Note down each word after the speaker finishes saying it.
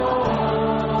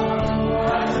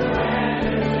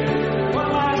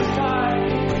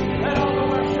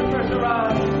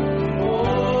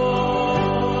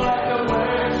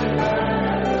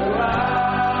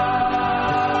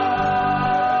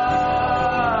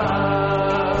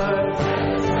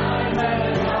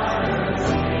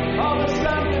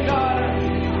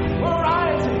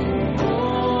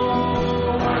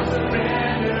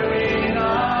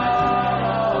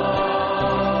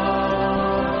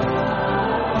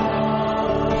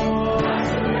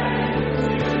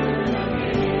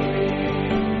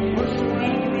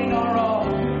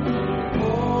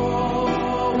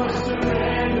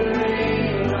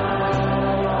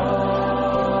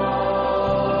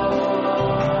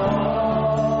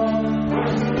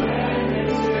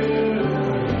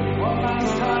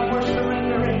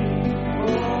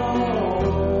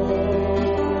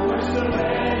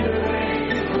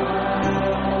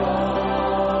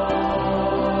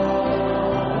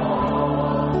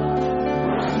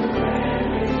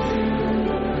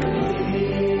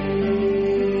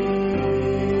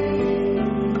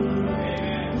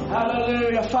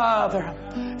Father.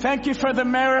 Thank you for the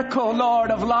miracle, Lord,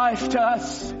 of life to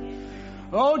us.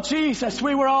 Oh, Jesus,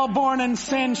 we were all born in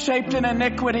sin, shaped in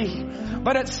iniquity.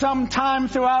 But at some time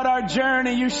throughout our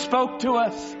journey, you spoke to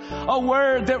us a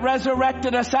word that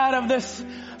resurrected us out of this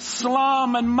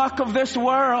slum and muck of this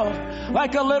world.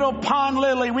 Like a little pond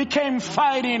lily, we came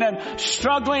fighting and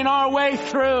struggling our way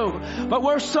through. But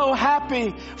we're so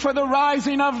happy for the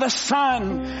rising of the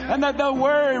sun and that the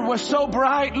word was so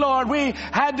bright, Lord. We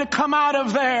had to come out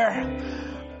of there.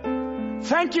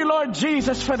 Thank you, Lord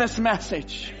Jesus, for this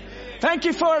message. Thank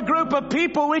you for a group of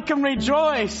people we can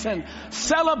rejoice and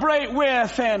celebrate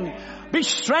with and be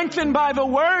strengthened by the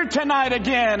word tonight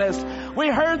again, as we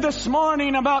heard this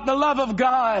morning about the love of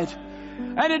God.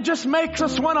 And it just makes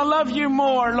us want to love you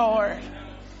more, Lord.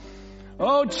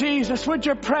 Oh, Jesus, would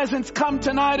your presence come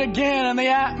tonight again and the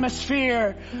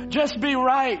atmosphere just be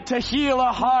right to heal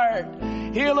a heart,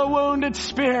 heal a wounded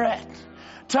spirit.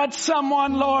 Touch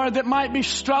someone, Lord, that might be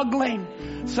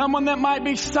struggling, someone that might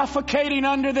be suffocating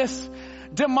under this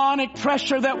demonic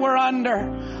pressure that we're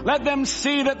under. Let them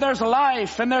see that there's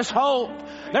life and there's hope,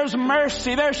 there's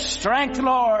mercy, there's strength,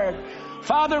 Lord.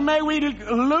 Father, may we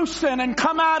loosen and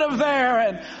come out of there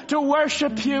and to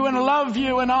worship you and love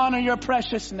you and honor your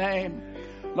precious name.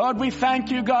 Lord, we thank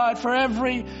you, God, for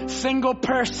every single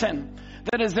person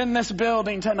that is in this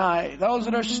building tonight, those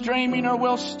that are streaming or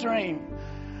will stream.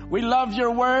 We love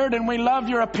your word and we love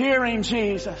your appearing,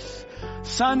 Jesus.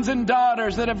 Sons and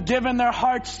daughters that have given their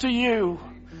hearts to you.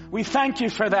 We thank you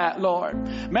for that,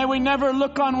 Lord. May we never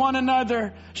look on one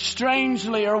another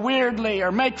strangely or weirdly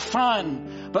or make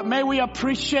fun, but may we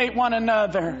appreciate one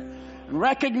another and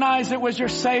recognize it was your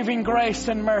saving grace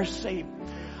and mercy.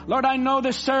 Lord, I know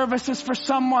this service is for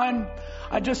someone.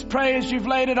 I just pray as you've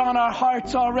laid it on our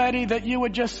hearts already that you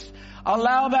would just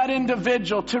allow that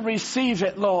individual to receive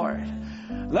it, Lord.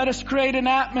 Let us create an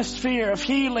atmosphere of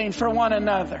healing for one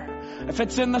another. If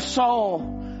it's in the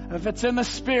soul, if it's in the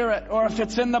spirit, or if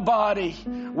it's in the body,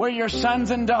 we're your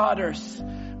sons and daughters.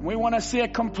 We want to see a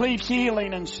complete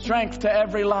healing and strength to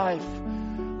every life.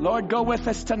 Lord, go with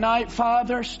us tonight,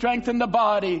 Father. Strengthen the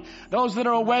body. Those that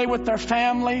are away with their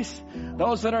families,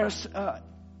 those that are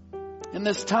in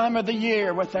this time of the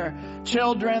year with their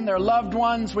children, their loved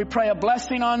ones, we pray a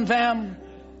blessing on them.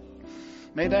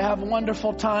 May they have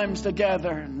wonderful times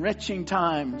together, enriching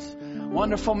times,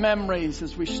 wonderful memories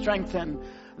as we strengthen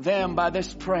them by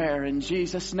this prayer. In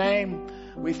Jesus' name,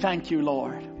 we thank you,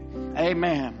 Lord.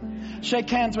 Amen. Shake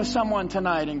hands with someone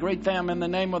tonight and greet them in the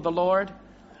name of the Lord.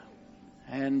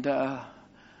 And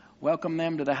welcome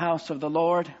them to the house of the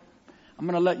Lord. I'm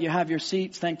going to let you have your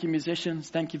seats. Thank you, musicians.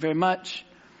 Thank you very much.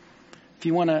 If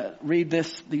you want to read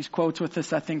these quotes with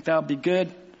us, I think that'll be good.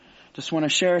 Just want to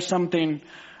share something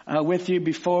with you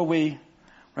before we,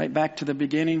 right back to the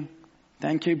beginning.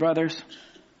 Thank you, brothers.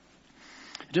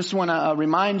 I just want to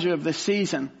remind you of the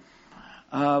season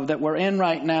that we're in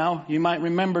right now. You might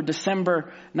remember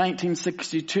December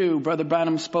 1962, Brother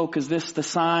Branham spoke, "Is this the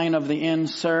sign of the end,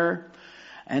 sir?"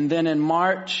 And then in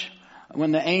March,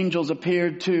 when the angels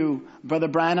appeared to Brother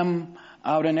Branham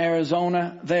out in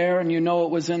Arizona there, and you know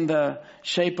it was in the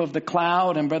shape of the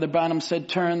cloud, and Brother Branham said,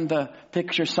 "Turn the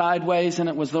picture sideways," and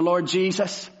it was the Lord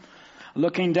Jesus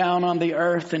looking down on the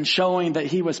earth and showing that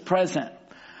he was present.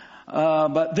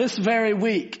 But this very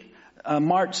week,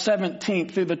 March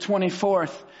 17th through the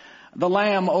 24th, the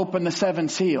Lamb opened the 7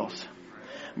 seals.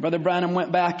 Brother Branham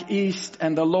went back east,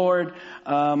 and the Lord,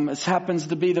 this happens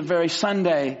to be the very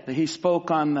Sunday that he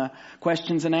spoke on the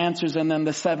questions and answers and then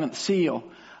the 7th seal.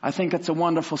 I think it's a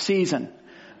wonderful season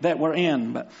that we're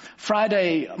in. But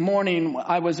Friday morning,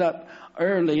 I was up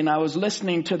early and I was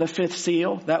listening to the 5th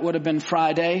seal. That would have been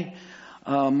Friday,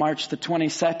 March the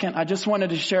 22nd. I just wanted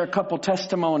to share a couple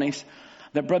testimonies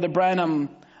that Brother Branham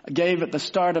gave at the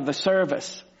start of the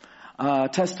service.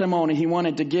 Testimony he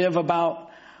wanted to give about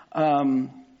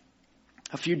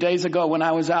a few days ago when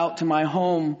I was out to my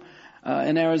home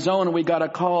in Arizona. We got a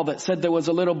call that said there was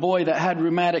a little boy that had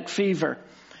rheumatic fever,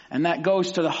 and that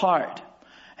goes to the heart.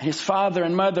 His father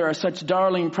and mother are such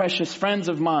darling, precious friends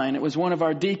of mine. It was one of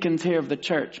our deacons here of the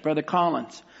church, Brother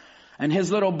Collins. And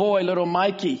his little boy, little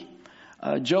Mikey,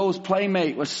 Joe's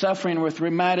playmate, was suffering with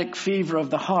rheumatic fever of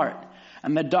the heart.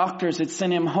 And the doctors had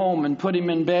sent him home and put him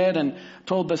in bed and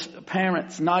told the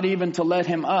parents not even to let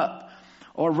him up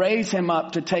or raise him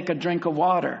up to take a drink of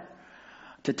water,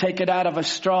 to take it out of a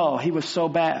straw. He was so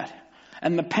bad.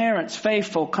 And the parents,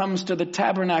 faithful, comes to the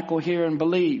tabernacle here and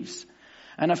believes.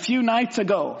 And a few nights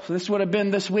ago, so this would have been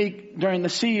this week during the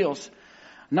seals,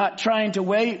 not trying to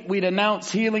wait, we'd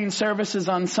announce healing services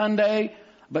on Sunday,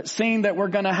 but seeing that we're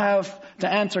going to have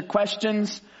to answer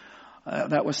questions,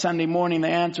 that was Sunday morning,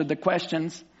 they answered the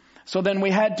questions. So then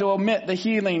we had to omit the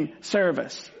healing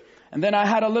service. And then I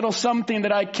had a little something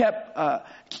that I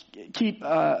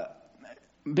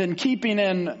been keeping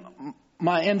in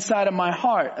my inside of my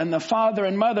heart. And the father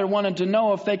and mother wanted to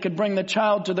know if they could bring the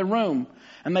child to the room.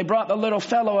 And they brought the little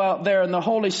fellow out there, and the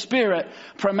Holy Spirit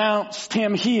pronounced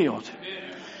him healed.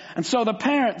 And so the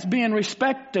parents, being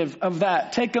respective of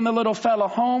that, taking the little fellow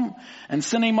home and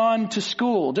sent him on to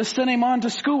school. Just sent him on to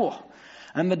school.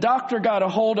 And the doctor got a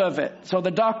hold of it. So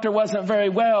the doctor wasn't very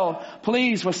well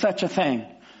pleased with such a thing.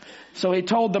 So he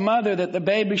told the mother that the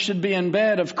baby should be in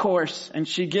bed, of course, and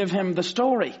she give him the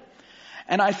story.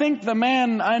 And I think the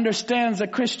man, I understand, is a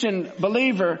Christian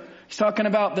believer. He's talking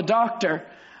about the doctor,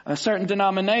 a certain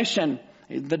denomination.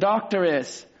 The doctor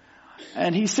is.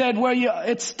 And he said, well,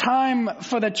 it's time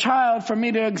for the child for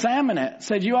me to examine it.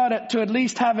 Said, you ought to at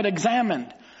least have it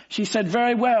examined. She said,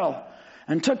 very well.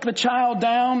 And took the child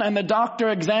down, and the doctor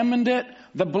examined it,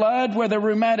 the blood where the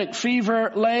rheumatic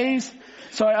fever lays.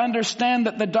 So I understand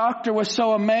that the doctor was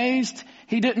so amazed,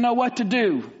 he didn't know what to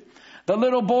do. The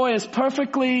little boy is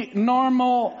perfectly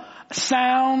normal,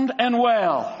 sound, and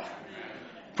well.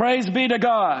 Praise be to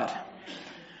God.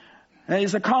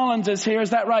 The Collins is here. Is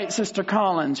that right, Sister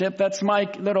Collins? Yep, that's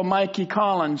little Mikey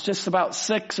Collins, just about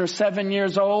 6 or 7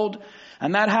 years old.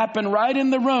 And that happened right in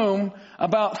the room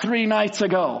about 3 nights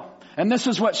ago. And this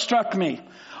is what struck me.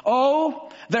 Oh,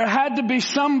 there had to be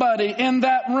somebody in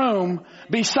that room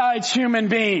besides human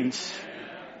beings.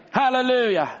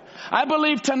 Hallelujah. I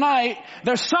believe tonight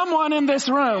there's someone in this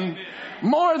room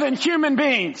more than human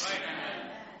beings.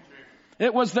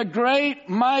 It was the great,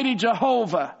 mighty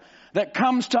Jehovah that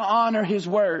comes to honor His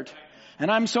word.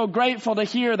 And I'm so grateful to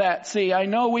hear that. See, I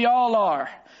know we all are.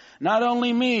 Not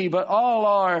only me, but all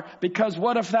are, because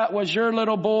what if that was your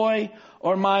little boy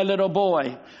or my little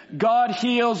boy? God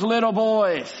heals little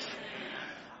boys.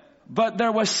 But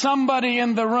there was somebody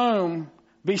in the room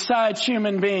besides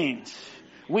human beings.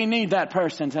 We need that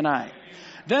person tonight.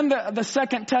 Then the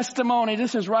second testimony,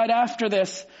 this is right after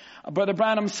this. Brother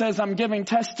Branham says, I'm giving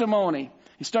testimony.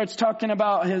 He starts talking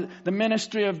about the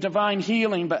ministry of divine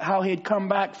healing, but how he'd come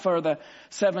back for the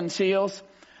 7 seals.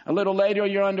 A little later,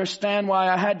 you'll understand why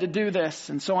I had to do this.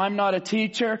 And so I'm not a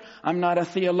teacher. I'm not a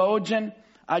theologian.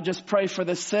 I just pray for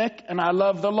the sick, and I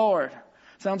love the Lord.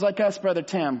 Sounds like us, Brother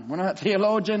Tim. We're not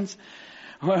theologians.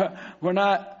 We're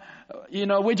not,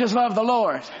 we just love the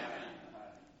Lord.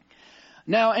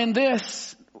 Now, in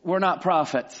this, we're not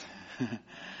prophets.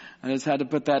 I just had to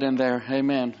put that in there.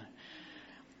 Amen.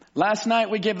 Last night,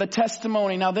 we gave the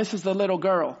testimony. Now, this is the little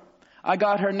girl. I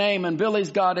got her name, and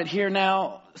Billy's got it here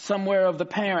now somewhere of the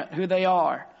parent, who they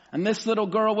are. And this little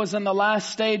girl was in the last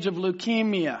stage of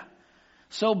leukemia.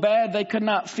 So bad they could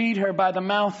not feed her by the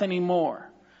mouth anymore.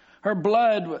 Her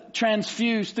blood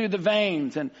transfused through the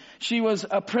veins, and she was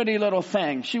a pretty little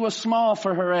thing. She was small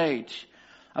for her age.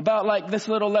 About like this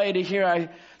little lady here, I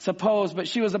suppose, but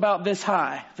she was about this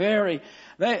high.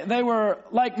 They were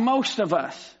like most of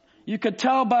us. You could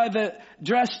tell by the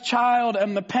dressed child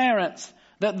and the parents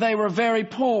that they were very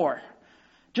poor.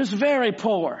 Just very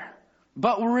poor,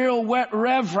 but real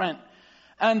reverent.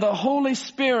 And the Holy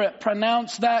Spirit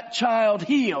pronounced that child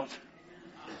healed.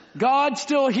 God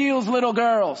still heals little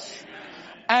girls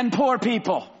and poor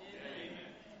people.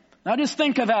 Now just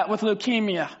think of that with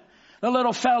leukemia. The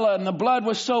little fella, and the blood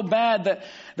was so bad that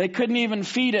they couldn't even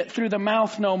feed it through the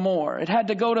mouth no more. It had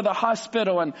to go to the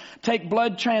hospital and take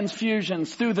blood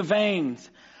transfusions through the veins.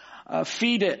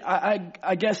 Feed it,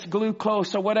 I guess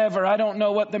glucose or whatever. I don't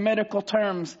know what the medical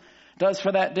terms does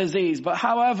for that disease. But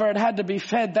however, it had to be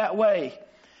fed that way.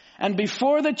 And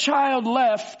before the child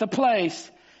left the place,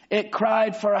 it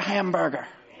cried for a hamburger.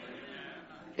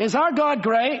 Is our God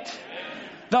great?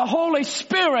 The Holy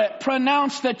Spirit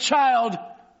pronounced the child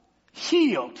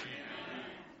healed.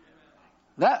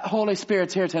 That Holy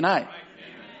Spirit's here tonight.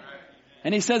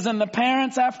 And he says, and the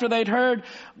parents, after they'd heard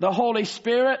the Holy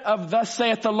Spirit of thus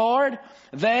saith the Lord,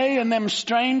 they and them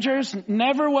strangers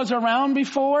never was around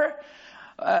before.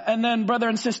 And then Brother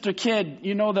and Sister Kidd,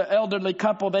 the elderly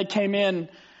couple, they came in,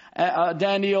 a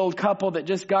dandy old couple that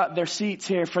just got their seats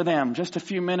here for them just a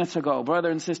few minutes ago. Brother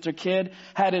and Sister Kidd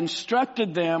had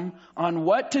instructed them on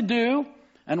what to do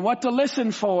and what to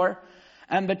listen for,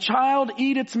 and the child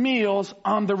eat its meals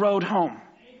on the road home.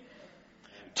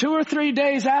 2 or 3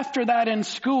 days after that in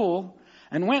school,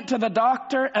 and went to the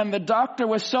doctor, and the doctor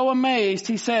was so amazed,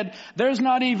 he said, there's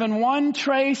not even one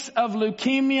trace of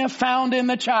leukemia found in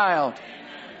the child.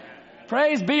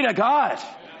 Praise be to God.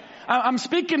 I'm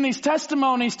speaking these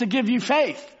testimonies to give you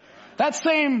faith. That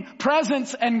same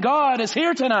presence and God is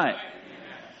here tonight.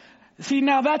 See,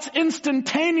 now that's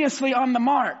instantaneously on the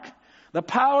mark. The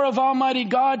power of Almighty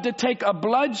God to take a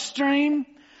bloodstream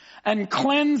and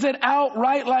cleanse it out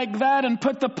right like that and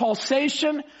put the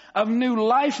pulsation of new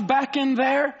life back in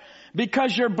there,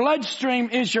 because your bloodstream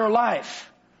is your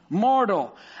life,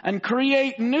 mortal, and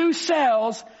create new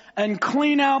cells and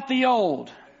clean out the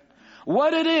old.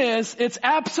 What it is, it's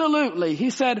absolutely, he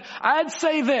said, I'd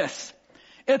say this,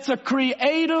 it's a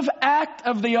creative act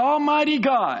of the Almighty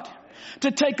God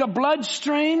to take a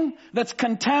bloodstream that's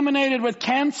contaminated with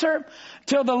cancer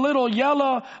till the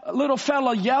little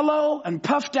fellow yellow and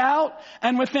puffed out,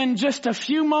 and within just a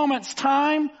few moments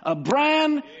time, a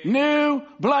brand new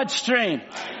bloodstream.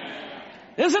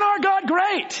 Isn't our God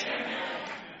great?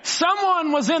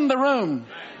 Someone was in the room.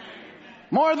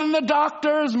 More than the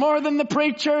doctors, more than the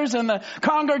preachers and the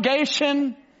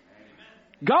congregation.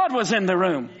 God was in the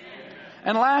room.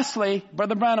 And lastly,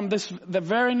 Brother Branham, the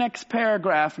very next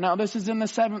paragraph, now this is in the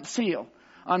 7th seal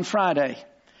on Friday.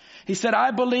 He said,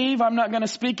 I believe, I'm not going to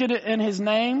speak it in his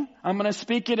name. I'm going to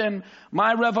speak it in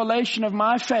my revelation of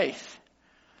my faith.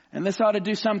 And this ought to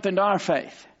do something to our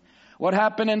faith. What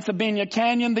happened in Sabina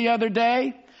Canyon the other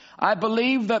day, I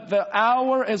believe that the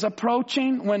hour is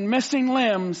approaching when missing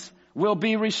limbs will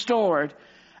be restored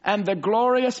and the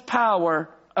glorious power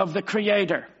of the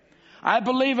Creator. I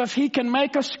believe if he can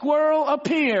make a squirrel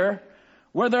appear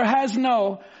where there has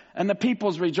no, and the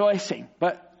people's rejoicing.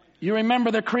 But you remember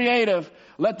the creative,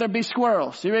 let there be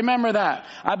squirrels. You remember that.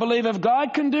 I believe if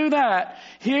God can do that,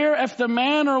 here if the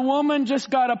man or woman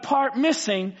just got a part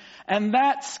missing, and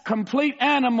that's complete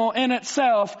animal in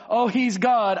itself, oh, he's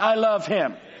God, I love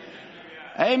him.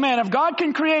 Amen. If God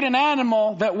can create an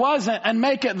animal that wasn't and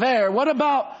make it there, what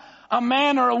about a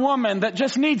man or a woman that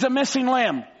just needs a missing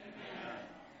limb?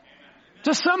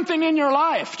 Just something in your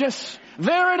life. Just,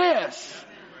 there it is.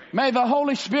 May the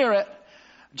Holy Spirit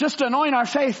just anoint our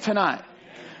faith tonight.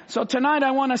 So tonight I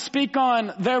want to speak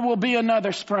on, there will be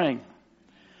another spring.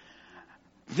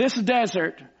 This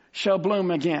desert shall bloom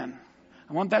again.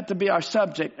 I want that to be our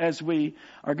subject as we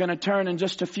are going to turn in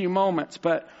just a few moments.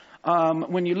 But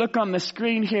when you look on the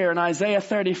screen here in Isaiah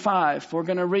 35, we're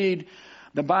going to read,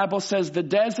 the Bible says, the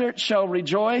desert shall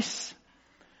rejoice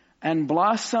and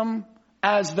blossom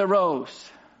as the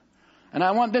rose. And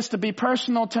I want this to be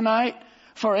personal tonight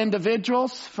for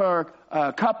individuals, for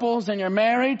couples in your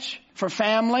marriage, for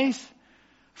families,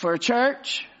 for a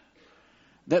church,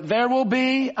 that there will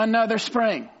be another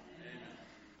spring.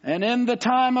 And in the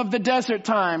time of the desert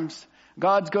times,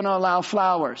 God's going to allow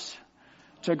flowers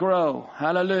to grow.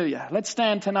 Hallelujah. Let's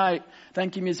stand tonight.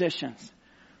 Thank you, musicians.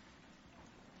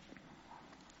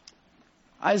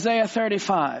 Isaiah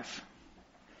 35.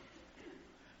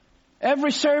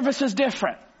 Every service is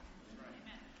different.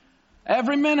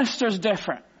 Every minister is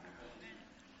different.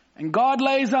 And God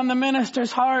lays on the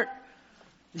minister's heart,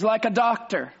 he's like a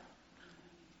doctor.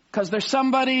 Because there's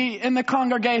somebody in the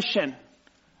congregation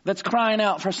that's crying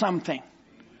out for something.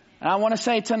 And I want to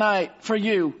say tonight, for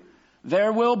you,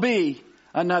 there will be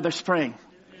another spring.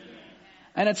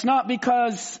 And it's not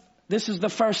because this is the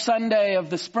first Sunday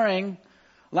of the spring.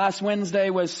 Last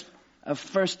Wednesday was a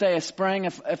first day of spring.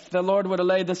 If the Lord would have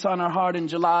laid this on our heart in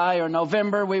July or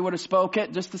November, we would have spoke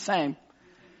it just the same.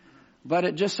 But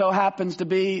it just so happens to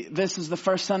be, this is the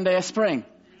first Sunday of spring.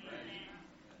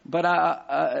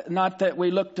 But not that we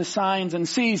look to signs and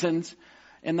seasons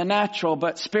in the natural,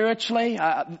 but spiritually,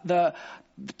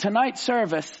 tonight's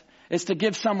service is to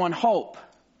give someone hope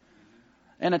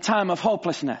in a time of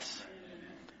hopelessness.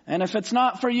 And if it's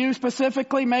not for you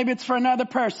specifically, maybe it's for another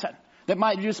person that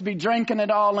might just be drinking it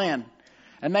all in.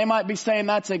 And they might be saying,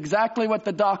 that's exactly what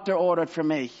the doctor ordered for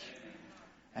me.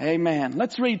 Amen.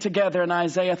 Let's read together in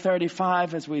Isaiah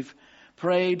 35 as we've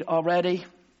prayed already.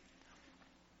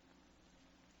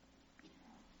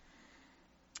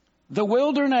 The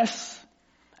wilderness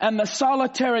and the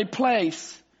solitary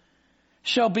place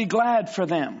shall be glad for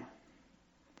them,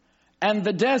 and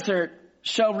the desert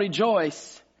shall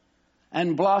rejoice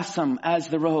and blossom as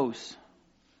the rose.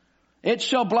 It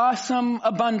shall blossom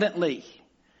abundantly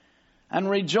and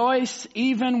rejoice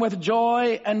even with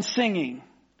joy and singing.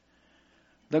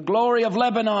 The glory of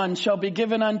Lebanon shall be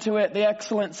given unto it, the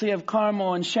excellency of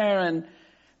Carmel and Sharon.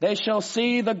 They shall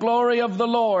see the glory of the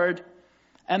Lord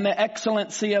and the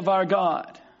excellency of our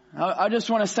God. I just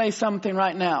want to say something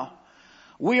right now.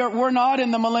 We're not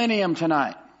in the millennium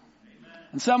tonight.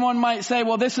 And someone might say,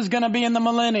 well, this is going to be in the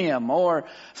millennium. Or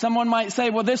someone might say,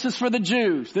 well, this is for the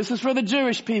Jews. This is for the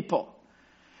Jewish people.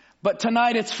 But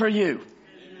tonight it's for you.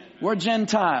 We're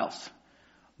Gentiles.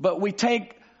 But we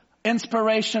take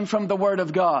inspiration from the Word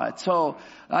of God. So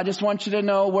I just want you to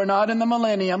know we're not in the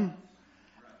millennium.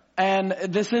 And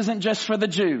this isn't just for the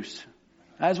Jews.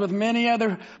 As with many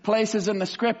other places in the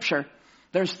Scripture,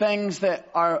 There's things that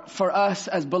are for us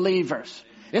as believers.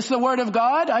 It's the Word of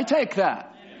God. I take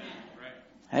that.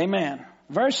 Amen.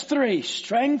 Verse 3,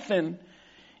 strengthen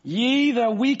ye the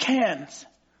weak hands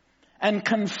and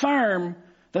confirm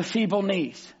the feeble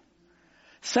knees.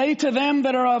 Say to them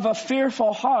that are of a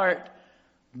fearful heart,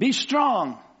 be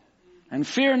strong and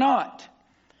fear not.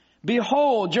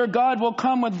 Behold, your God will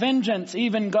come with vengeance,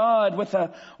 even God with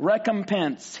a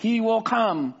recompense. He will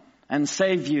come and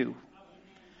save you.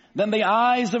 Then the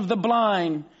eyes of the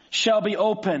blind shall be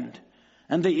opened,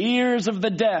 and the ears of the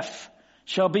deaf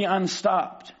shall be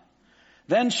unstopped.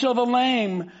 Then shall the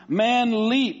lame man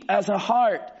leap as a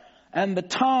hart, and the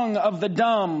tongue of the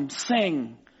dumb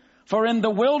sing. For in the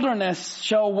wilderness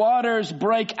shall waters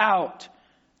break out,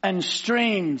 and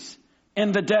streams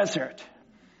in the desert.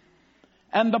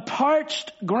 And the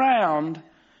parched ground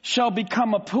shall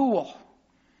become a pool,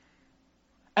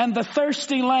 and the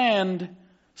thirsty land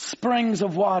springs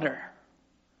of water.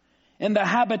 In the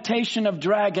habitation of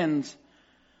dragons,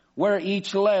 where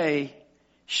each lay,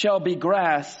 shall be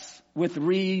grass with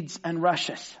reeds and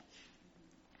rushes.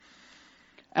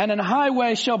 And an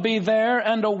highway shall be there,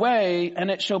 and a way,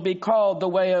 and it shall be called the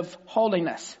way of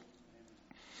holiness.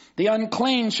 The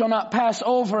unclean shall not pass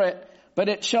over it, but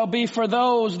it shall be for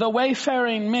those, the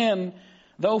wayfaring men,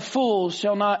 though fools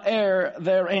shall not err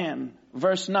therein.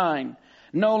 Verse 9,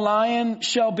 no lion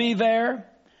shall be there,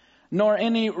 nor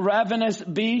any ravenous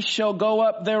beast shall go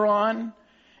up thereon.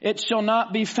 It shall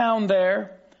not be found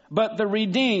there, but the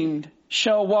redeemed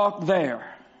shall walk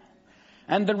there.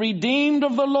 And the redeemed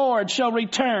of the Lord shall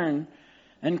return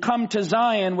and come to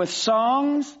Zion with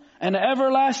songs and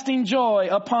everlasting joy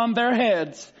upon their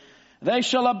heads. They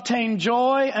shall obtain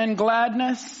joy and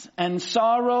gladness, and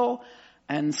sorrow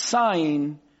and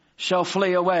sighing shall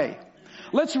flee away.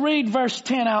 Let's read verse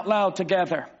 10 out loud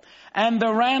together. And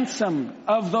the ransom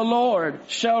of the Lord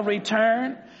shall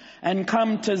return and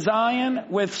come to Zion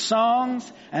with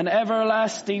songs and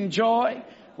everlasting joy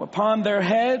upon their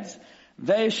heads.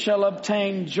 They shall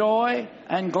obtain joy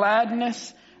and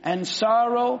gladness, and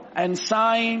sorrow and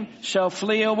sighing shall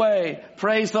flee away.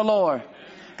 Praise the Lord.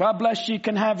 God bless you. You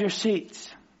can have your seats.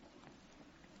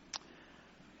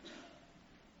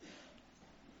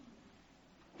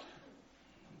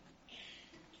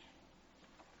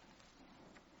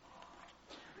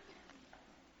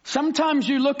 Sometimes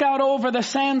you look out over the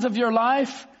sands of your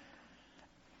life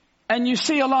and you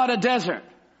see a lot of desert.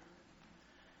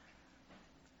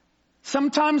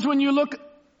 Sometimes when you look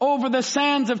over the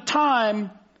sands of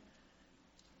time,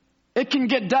 it can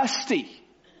get dusty.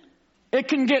 It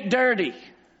can get dirty.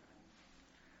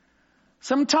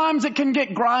 Sometimes it can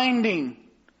get grinding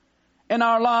in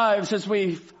our lives as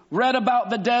we've read about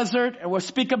the desert and we'll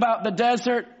speak about the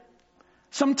desert.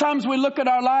 Sometimes we look at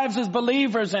our lives as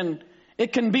believers and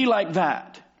it can be like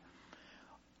that.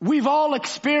 We've all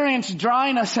experienced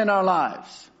dryness in our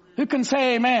lives. Who can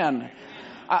say amen?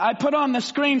 I put on the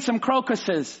screen some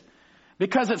crocuses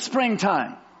because it's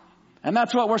springtime. And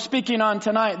that's what we're speaking on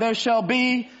tonight. There shall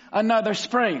be another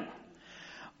spring.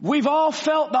 We've all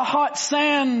felt the hot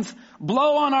sands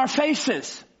blow on our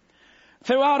faces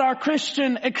throughout our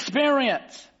Christian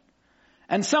experience.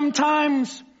 And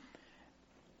sometimes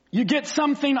you get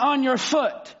something on your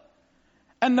foot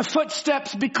and the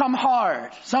footsteps become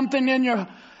hard. Something in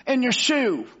your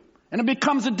shoe. And it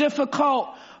becomes a difficult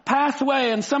pathway.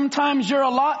 And sometimes your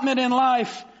allotment in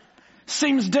life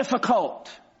seems difficult.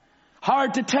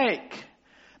 Hard to take.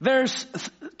 There's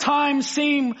times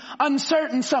seem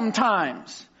uncertain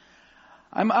sometimes.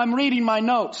 I'm reading my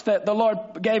notes that the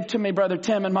Lord gave to me, Brother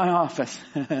Tim, in my office.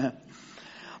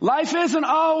 Life isn't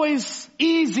always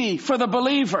easy for the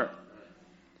believer.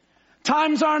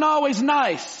 Times aren't always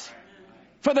nice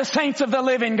for the saints of the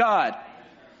living God.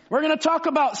 We're going to talk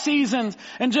about seasons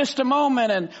in just a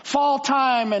moment, and fall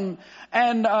time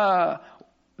and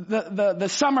the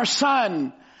summer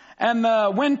sun and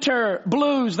the winter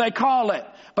blues, they call it.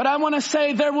 But I want to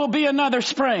say there will be another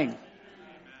spring.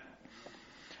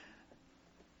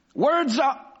 Words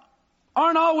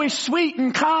aren't always sweet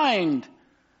and kind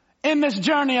in this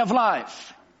journey of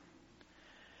life.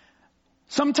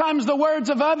 Sometimes the words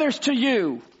of others to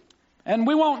you, and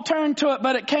we won't turn to it,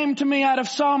 but it came to me out of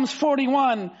Psalms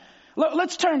 41.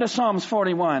 Let's turn to Psalms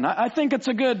 41. I think it's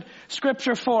a good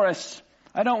scripture for us.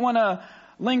 I don't want to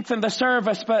lengthen the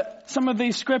service, but some of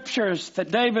these scriptures that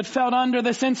David felt under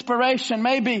this inspiration,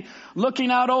 maybe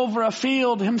looking out over a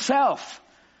field himself.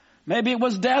 Maybe it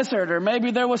was desert, or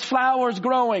maybe there was flowers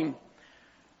growing.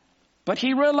 But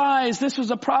he realized this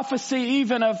was a prophecy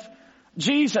even of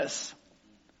Jesus.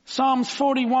 Psalms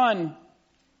 41,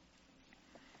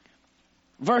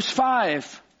 verse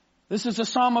 5. This is a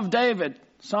Psalm of David.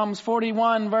 Psalms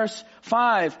 41 verse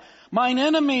 5. Mine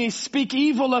enemies speak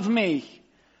evil of me.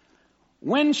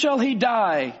 When shall he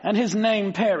die and his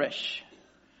name perish?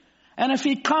 And if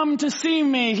he come to see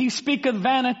me, he speaketh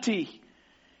vanity.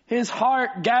 His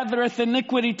heart gathereth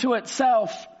iniquity to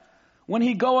itself. When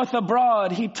he goeth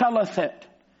abroad, he telleth it.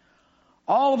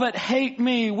 All that hate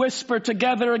me whisper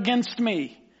together against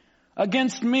me.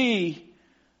 Against me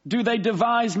do they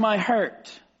devise my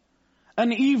hurt.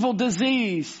 An evil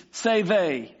disease, say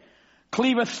they,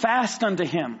 cleaveth fast unto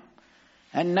him.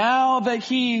 And now that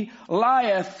he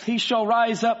lieth, he shall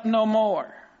rise up no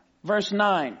more. Verse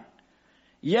 9.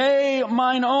 Yea,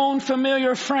 mine own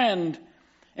familiar friend,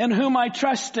 in whom I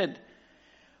trusted,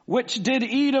 which did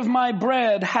eat of my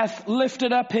bread, hath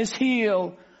lifted up his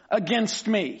heel against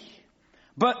me.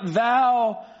 But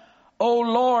thou, O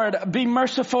Lord, be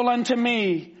merciful unto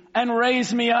me, and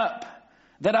raise me up,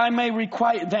 that I may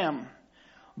requite them.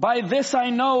 By this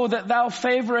I know that thou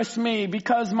favorest me,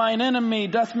 because mine enemy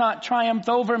doth not triumph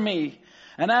over me.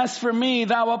 And as for me,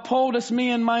 thou upholdest me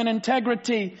in mine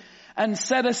integrity, and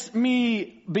settest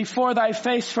me before thy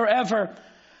face forever.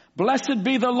 Blessed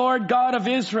be the Lord God of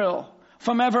Israel,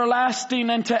 from everlasting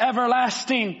and to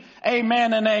everlasting.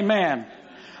 Amen and amen.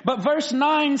 But verse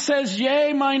 9 says,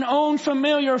 Yea, mine own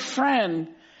familiar friend,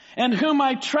 in whom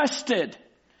I trusted,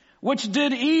 which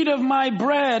did eat of my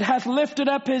bread, hath lifted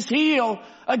up his heel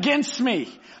against me.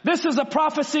 This is a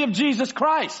prophecy of Jesus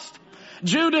Christ.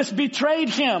 Judas betrayed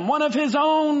him, one of his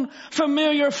own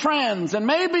familiar friends. And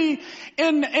maybe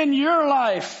in your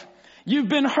life, you've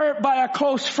been hurt by a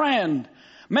close friend,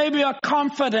 maybe a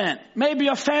confidant, maybe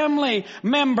a family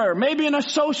member, maybe an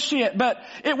associate, but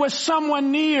it was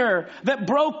someone near that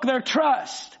broke their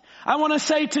trust. I want to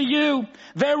say to you,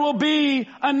 there will be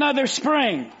another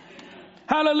spring.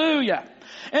 Hallelujah.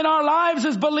 In our lives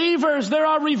as believers, there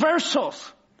are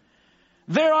reversals.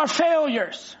 There are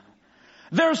failures.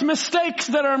 There's mistakes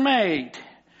that are made.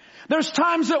 There's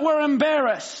times that we're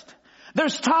embarrassed.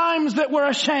 There's times that we're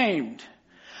ashamed.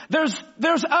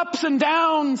 There's ups and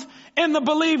downs in the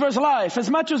believer's life. As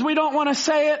much as we don't want to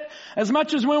say it, as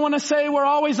much as we want to say we're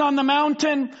always on the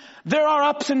mountain, there are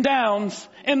ups and downs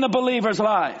in the believer's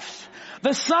life.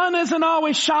 The sun isn't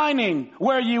always shining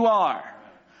where you are.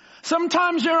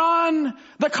 Sometimes you're on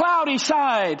the cloudy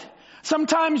side.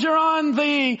 Sometimes you're on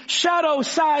the shadow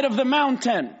side of the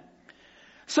mountain.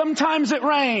 Sometimes it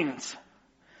rains.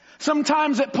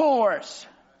 Sometimes it pours.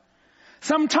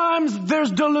 Sometimes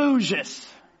there's delusions.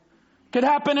 Could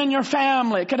happen in your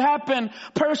family. It could happen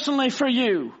personally for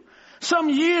you. Some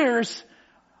years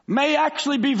may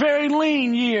actually be very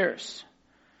lean years.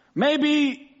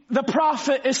 Maybe the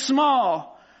profit is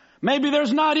small. Maybe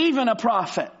there's not even a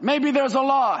profit. Maybe there's a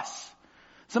loss.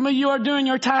 Some of you are doing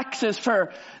your taxes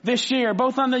for this year,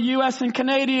 both on the U.S. and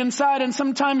Canadian side, and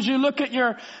sometimes you look at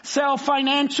yourself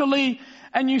financially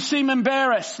and you seem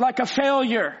embarrassed, like a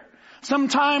failure.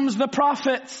 Sometimes the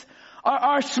profits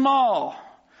are small.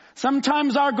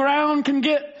 Sometimes our ground can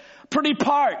get pretty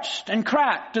parched and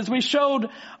cracked, as we showed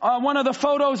one of the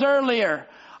photos earlier.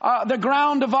 The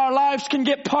ground of our lives can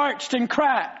get parched and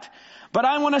cracked. But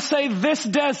I want to say this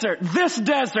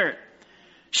desert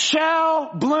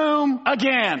shall bloom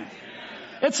again.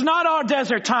 It's not our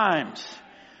desert times.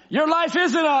 Your life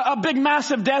isn't a big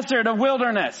massive desert of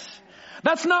wilderness.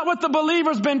 That's not what the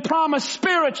believer's been promised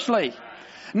spiritually.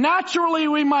 Naturally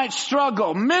we might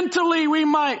struggle. Mentally we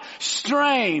might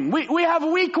strain. We have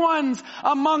weak ones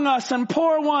among us and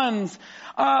poor ones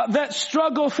that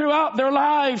struggle throughout their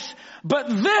lives. But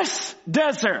this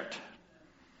desert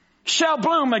shall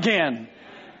bloom again.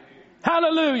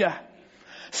 Hallelujah.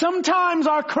 Sometimes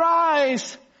our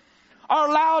cries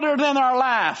are louder than our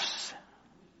laughs.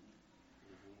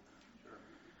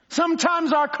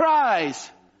 Sometimes our cries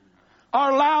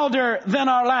are louder than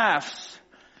our laughs.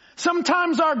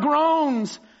 Sometimes our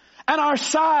groans and our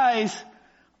sighs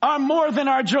are more than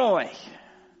our joy.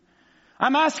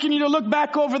 I'm asking you to look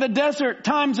back over the desert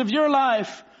times of your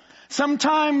life.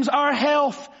 Sometimes our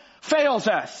health fails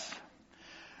us.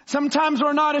 Sometimes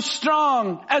we're not as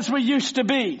strong as we used to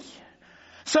be.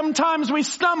 Sometimes we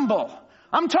stumble.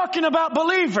 I'm talking about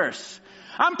believers.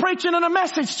 I'm preaching in a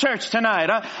message church tonight.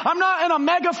 I'm not in a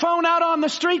megaphone out on the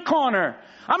street corner.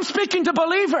 I'm speaking to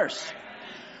believers.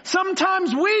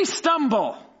 Sometimes we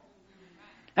stumble.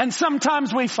 And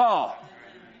sometimes we fall.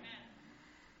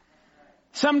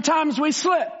 Sometimes we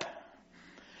slip.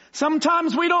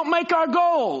 Sometimes we don't make our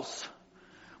goals.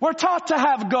 We're taught to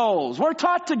have goals. We're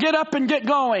taught to get up and get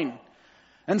going.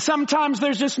 And sometimes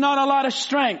there's just not a lot of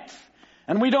strength.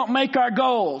 And we don't make our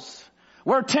goals.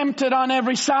 We're tempted on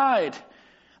every side.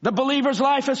 The believer's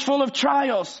life is full of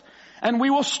trials. And we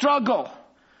will struggle.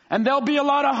 And there'll be a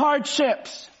lot of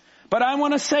hardships. But I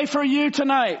want to say for you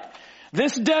tonight,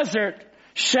 this desert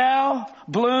shall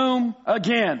bloom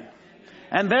again.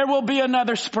 And there will be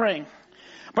another spring.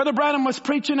 Brother Branham was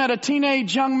preaching at a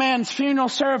teenage young man's funeral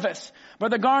service,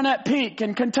 Brother Garnett Peak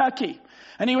in Kentucky.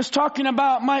 And he was talking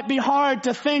about, might be hard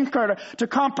to think or to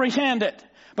comprehend it.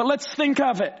 But let's think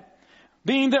of it.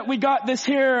 Being that we got this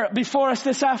here before us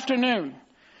this afternoon.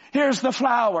 Here's the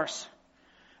flowers.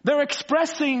 They're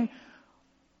expressing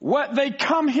what they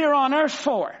come here on earth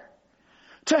for.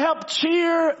 To help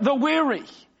cheer the weary.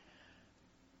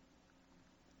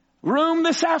 Room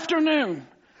this afternoon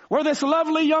where this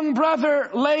lovely young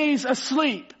brother lays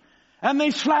asleep. And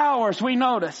these flowers we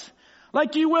notice.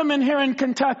 Like you women here in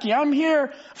Kentucky. I'm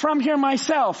from here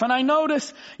myself. And I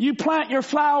notice you plant your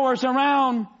flowers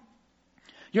around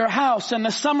your house. In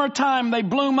the summertime they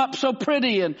bloom up so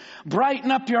pretty and brighten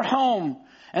up your home.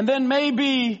 And then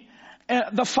maybe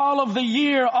the fall of the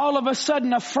year, all of a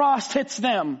sudden a frost hits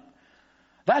them.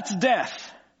 That's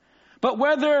death. But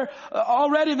whether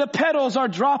already the petals are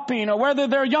dropping or whether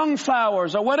they're young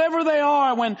flowers or whatever they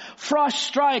are, when frost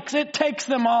strikes, it takes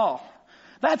them all.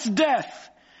 That's death.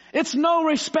 It's no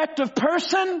respect of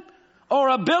person or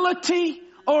ability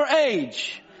or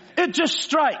age. It just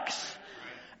strikes.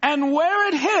 And where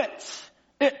it hits,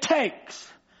 it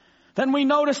takes. Then we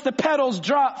notice the petals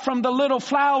drop from the little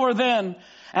flower then,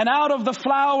 and out of the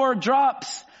flower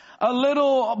drops a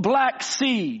little black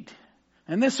seed.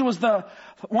 And this was the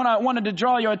one I wanted to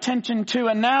draw your attention to.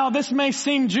 And now this may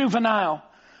seem juvenile,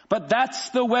 but that's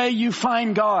the way you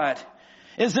find God,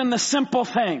 is in the simple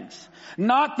things,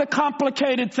 not the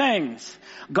complicated things.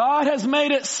 God has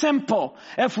made it simple.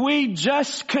 If we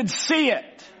just could see it.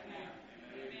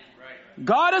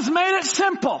 God has made it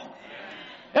simple.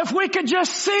 If we could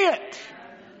just see it.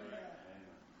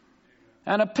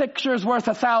 And a picture is worth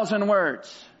 1,000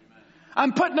 words.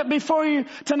 I'm putting it before you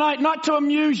tonight not to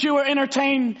amuse you or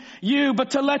entertain you,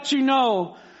 but to let you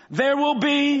know there will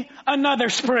be another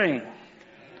spring.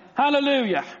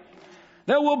 Hallelujah.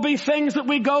 There will be things that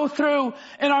we go through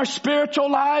in our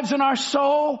spiritual lives, in our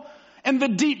soul, in the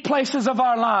deep places of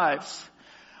our lives.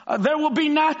 There will be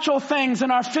natural things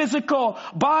in our physical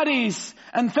bodies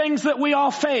and things that we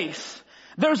all face.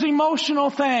 There's emotional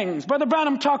things. Brother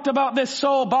Branham talked about this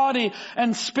soul, body,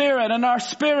 and spirit. And our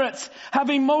spirits have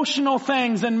emotional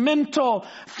things and mental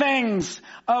things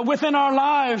within our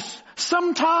lives.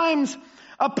 Sometimes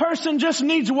a person just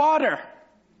needs water.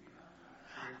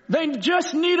 They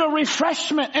just need a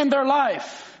refreshment in their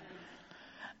life.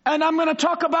 And I'm going to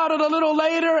talk about it a little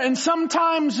later. And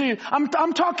sometimes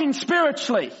I'm talking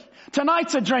spiritually.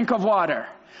 Tonight's a drink of water.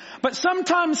 But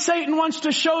sometimes Satan wants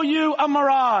to show you a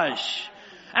mirage.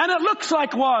 And it looks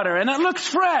like water and it looks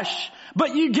fresh.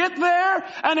 But you get there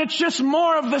and it's just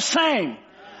more of the same.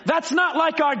 That's not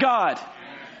like our God.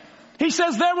 He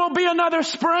says there will be another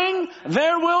spring.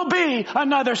 There will be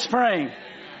another spring.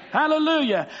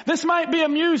 Hallelujah. This might be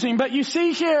amusing, but you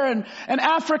see here in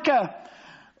Africa,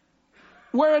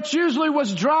 where it usually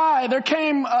was dry, there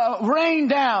came rain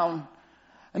down.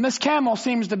 And this camel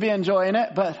seems to be enjoying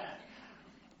it, but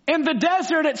in the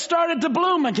desert it started to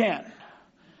bloom again.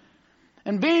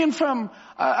 And being from,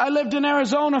 I lived in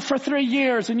Arizona for 3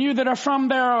 years, and you that are from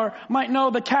there or might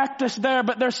know the cactus there,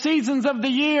 but there's seasons of the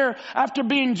year after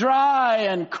being dry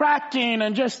and cracking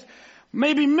and just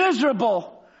maybe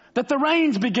miserable that the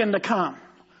rains begin to come.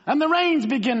 And the rains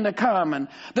begin to come, and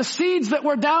the seeds that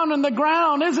were down in the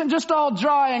ground isn't just all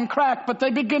dry and cracked, but they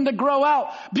begin to grow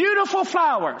out beautiful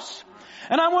flowers.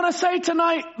 And I want to say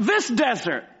tonight, this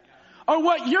desert, or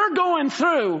what you're going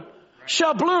through,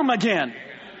 shall bloom again.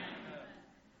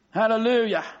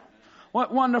 Hallelujah.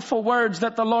 What wonderful words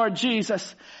that the Lord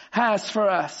Jesus has for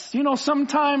us. You know,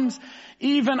 sometimes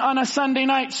even on a Sunday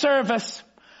night service,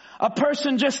 a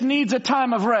person just needs a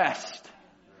time of rest.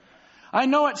 I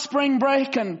know it's spring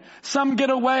break and some get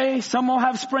away. Some will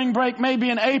have spring break maybe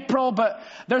in April, but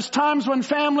there's times when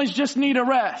families just need a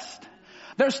rest.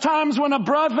 There's times when a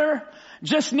brother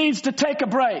just needs to take a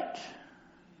break.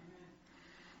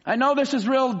 I know this is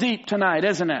real deep tonight,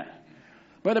 isn't it?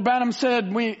 Brother Branham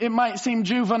said it might seem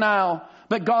juvenile,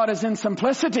 but God is in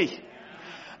simplicity.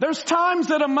 There's times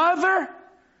that a mother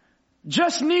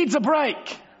just needs a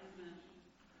break.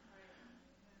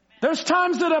 There's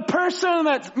times that a person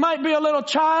that might be a little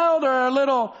child or a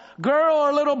little girl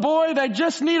or a little boy, they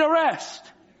just need a rest.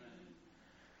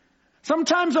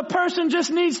 Sometimes a person just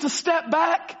needs to step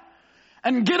back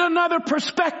and get another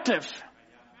perspective.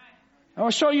 I will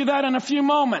show you that in a few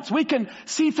moments. We can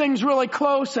see things really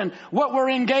close and what we're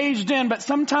engaged in, but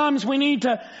sometimes we need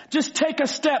to just take a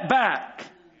step back.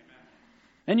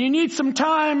 And you need some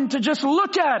time to just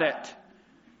look at it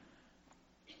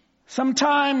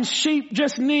Sometimes sheep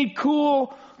just need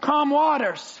cool, calm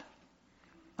waters.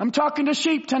 I'm talking to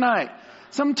sheep tonight.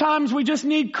 Sometimes we just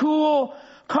need cool,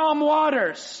 calm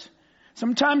waters.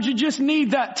 Sometimes you just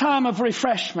need that time of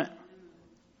refreshment.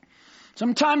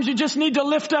 Sometimes you just need to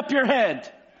lift up your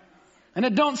head. And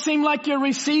it don't seem like you're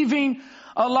receiving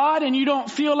a lot and you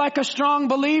don't feel like a strong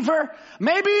believer.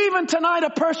 Maybe even tonight a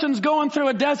person's going through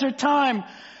a desert time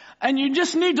and you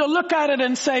just need to look at it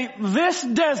and say, this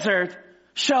desert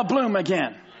shall bloom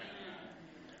again.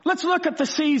 Let's look at the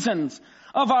seasons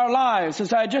of our lives.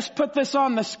 As I just put this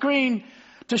on the screen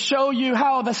to show you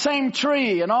how the same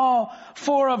tree in all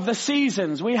 4 of the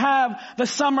seasons. We have the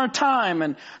summertime,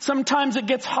 and sometimes it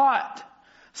gets hot.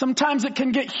 Sometimes it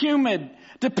can get humid.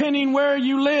 Depending where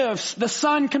you live, the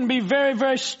sun can be very,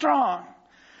 very strong.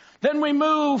 Then we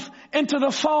move into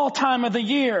the fall time of the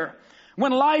year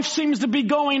when life seems to be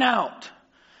going out.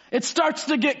 It starts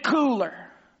to get cooler.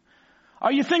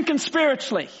 Are you thinking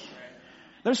spiritually?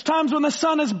 There's times when the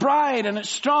sun is bright and it's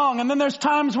strong, and then there's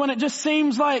times when it just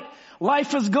seems like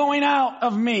life is going out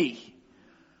of me.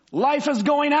 Life is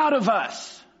going out of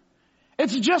us.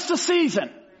 It's just a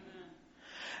season.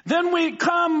 Then we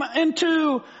come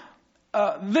into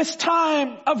this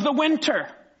time of the winter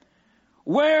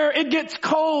where it gets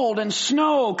cold and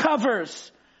snow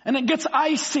covers and it gets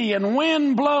icy and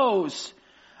wind blows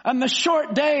and the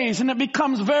short days and it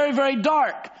becomes very, very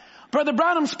dark. Brother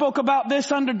Branham spoke about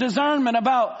this under discernment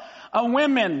about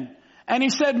women, and he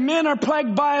said men are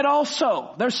plagued by it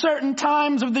also. There's certain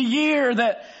times of the year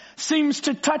that seems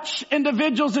to touch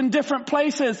individuals in different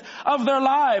places of their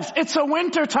lives. It's a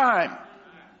winter time.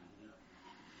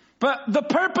 But the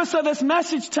purpose of this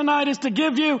message tonight is to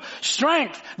give you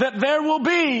strength that there will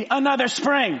be another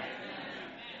spring.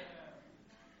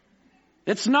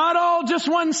 It's not all just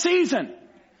one season.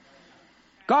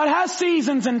 God has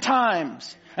seasons and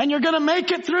times, and you're going to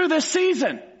make it through this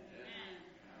season.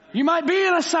 You might be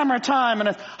in a summertime and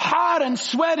it's hot and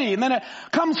sweaty, and then it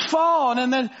comes fall,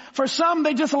 and then for some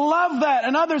they just love that,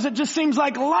 and others it just seems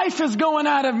like life is going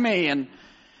out of me. And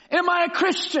am I a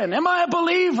Christian? Am I a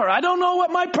believer? I don't know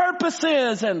what my purpose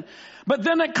is. But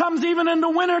then it comes even into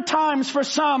winter times for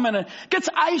some, and it gets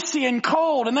icy and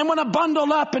cold, and they want to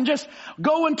bundle up and just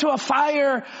go into a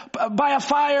fire, by a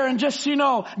fire, and just,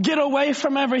 get away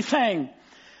from everything.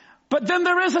 But then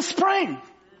there is a spring.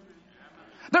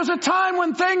 There's a time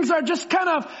when things are just kind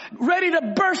of ready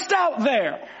to burst out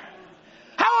there.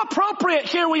 How appropriate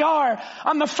here we are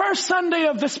on the first Sunday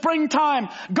of the springtime.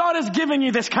 God has given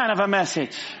you this kind of a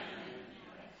message.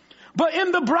 But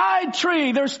in the bride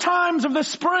tree, there's times of the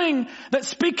spring that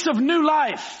speaks of new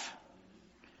life.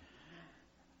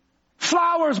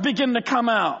 Flowers begin to come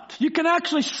out. You can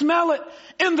actually smell it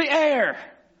in the air.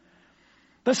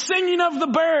 The singing of the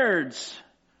birds.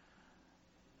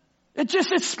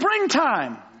 It's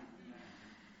springtime.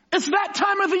 It's that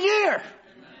time of the year.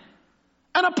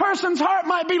 And a person's heart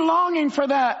might be longing for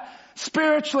that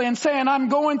spiritually and saying, I'm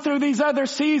going through these other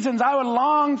seasons. I would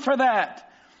long for that.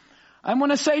 I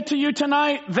want to say to you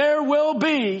tonight, there will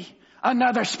be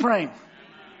another spring.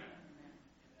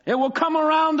 It will come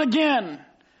around again.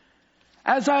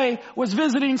 As I was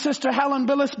visiting Sister Helen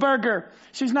Billisberger,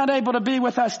 she's not able to be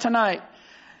with us tonight.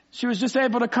 She was just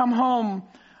able to come home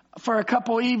for a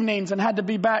couple evenings and had to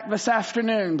be back this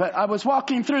afternoon. But I was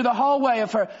walking through the hallway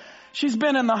of her. She's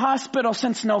been in the hospital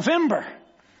since November.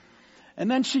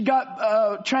 And then she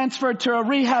got transferred to a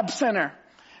rehab center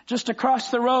just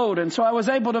across the road. And so I was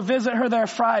able to visit her there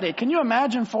Friday. Can you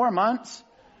imagine 4 months?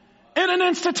 In an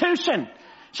institution.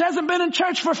 She hasn't been in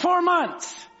church for 4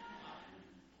 months.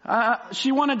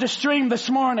 She wanted to stream this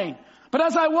morning. But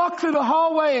as I walked through the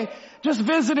hallway, just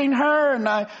visiting her, and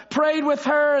I prayed with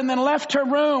her and then left her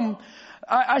room,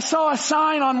 I saw a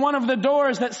sign on one of the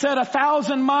doors that said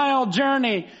 1,000-mile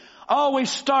journey always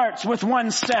starts with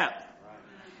one step.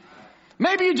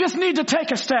 Maybe you just need to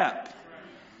take a step.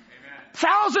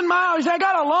 1,000 miles, I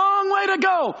got a long way to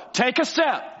go. Take a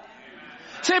step.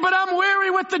 Say, but I'm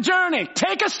weary with the journey.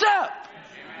 Take a step.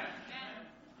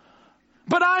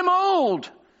 But I'm old,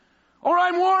 or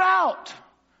I'm wore out.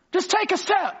 Just take a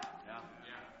step.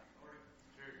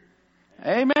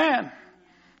 Amen.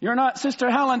 You're not Sister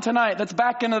Helen tonight that's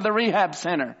back into the rehab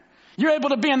center. You're able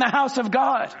to be in the house of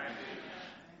God.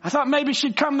 I thought maybe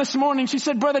she'd come this morning. She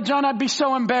said, Brother John, I'd be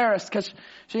so embarrassed because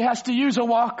she has to use a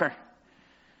walker.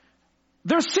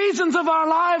 There's seasons of our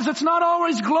lives that's not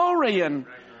always glory and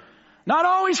not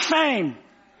always fame.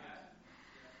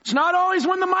 It's not always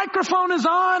when the microphone is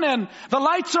on and the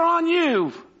lights are on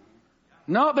you.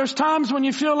 No, there's times when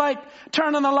you feel like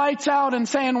turning the lights out and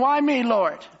saying, why me,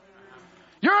 Lord?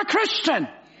 You're a Christian.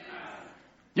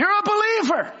 You're a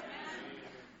believer.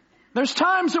 There's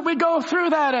times that we go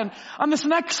through that, and on this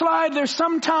next slide, it's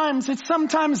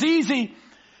sometimes easy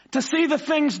to see the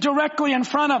things directly in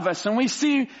front of us, and we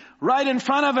see right in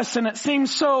front of us and it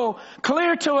seems so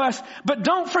clear to us, but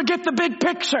don't forget the big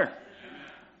picture.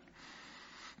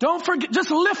 Don't forget,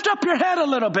 just lift up your head a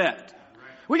little bit.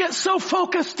 We get so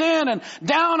focused in and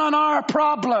down on our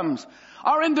problems,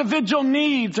 our individual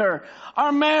needs, or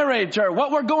our marriage, or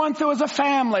what we're going through as a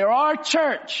family, or our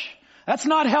church. That's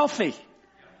not healthy.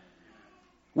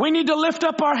 We need to lift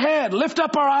up our head, lift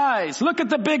up our eyes, look at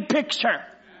the big picture.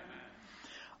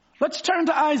 Let's turn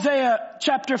to Isaiah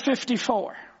chapter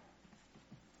 54.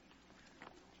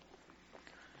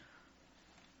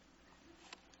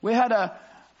 We had a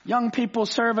young people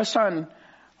service on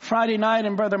Friday night,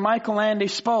 and Brother Michael Andy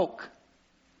spoke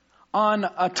on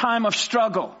a time of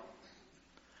struggle.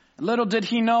 Little did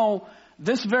he know,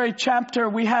 this very chapter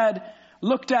we had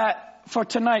looked at for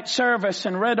tonight's service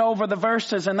and read over the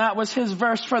verses, and that was his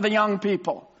verse for the young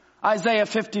people, Isaiah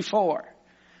 54.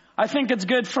 I think it's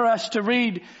good for us to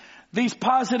read these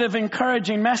positive,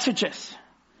 encouraging messages.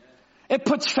 It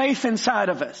puts faith inside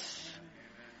of us.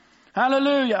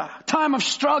 Hallelujah. Time of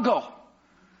struggle.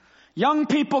 Young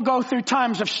people go through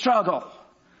times of struggle.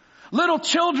 Little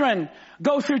children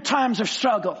go through times of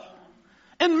struggle.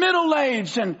 And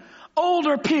middle-aged and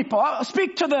older people. I'll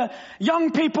speak to the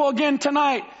young people again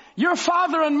tonight. Your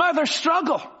father and mother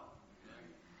struggle.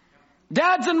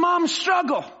 Dads and moms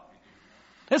struggle.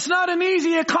 It's not an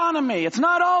easy economy. It's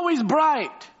not always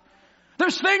bright.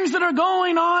 There's things that are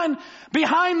going on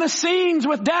behind the scenes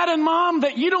with dad and mom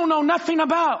that you don't know nothing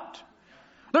about.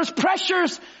 There's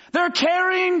pressures they're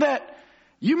carrying that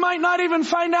you might not even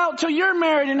find out till you're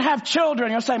married and have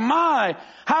children. You'll say, my,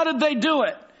 how did they do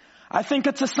it? I think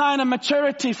it's a sign of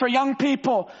maturity for young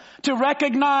people to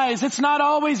recognize it's not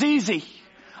always easy.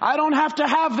 I don't have to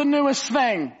have the newest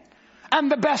thing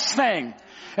and the best thing.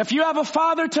 If you have a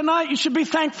father tonight, you should be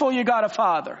thankful you got a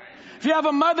father. If you have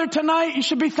a mother tonight, you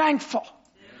should be thankful.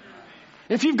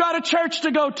 If you've got a church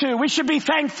to go to, we should be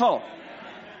thankful.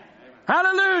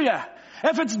 Hallelujah.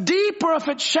 If it's deep or if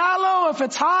it's shallow, if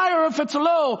it's high or if it's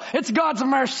low, it's God's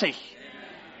mercy.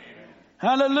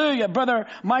 Hallelujah. Brother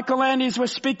Michael Andes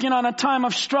was speaking on a time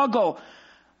of struggle.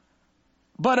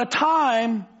 But a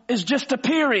time is just a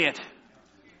period.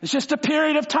 It's just a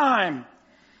period of time.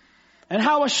 And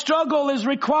how a struggle is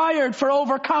required for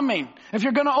overcoming. If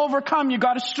you're going to overcome, you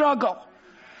got to struggle.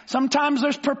 Sometimes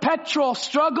there's perpetual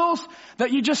struggles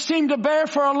that you just seem to bear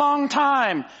for a long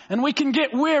time. And we can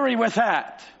get weary with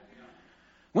that.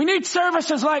 We need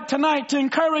services like tonight to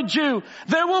encourage you.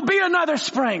 There will be another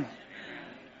spring.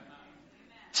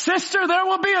 Sister, there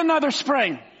will be another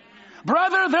spring.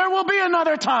 Brother, there will be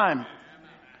another time.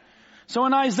 So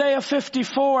in Isaiah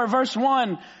 54 verse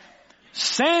 1,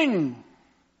 sing,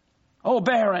 O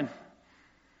barren,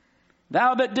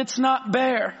 thou that didst not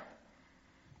bear,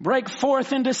 break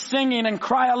forth into singing and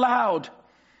cry aloud,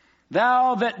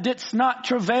 thou that didst not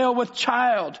travail with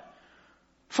child.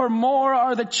 For more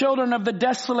are the children of the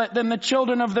desolate than the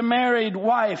children of the married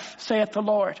wife, saith the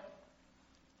Lord.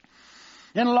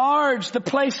 Enlarge the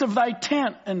place of thy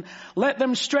tent, and let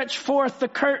them stretch forth the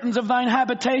curtains of thine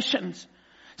habitations.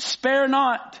 Spare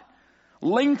not,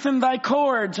 lengthen thy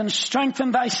cords, and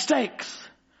strengthen thy stakes.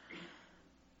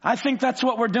 I think that's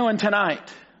what we're doing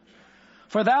tonight.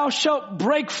 For thou shalt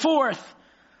break forth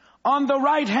on the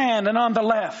right hand and on the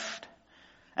left,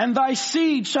 and thy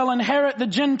seed shall inherit the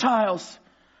Gentiles,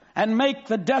 and make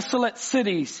the desolate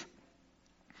cities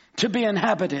to be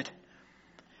inhabited.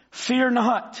 Fear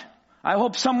not. I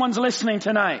hope someone's listening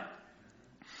tonight.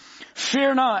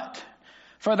 Fear not,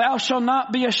 for thou shalt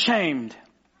not be ashamed.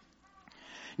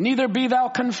 Neither be thou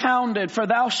confounded, for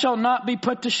thou shalt not be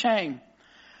put to shame.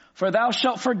 For thou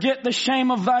shalt forget the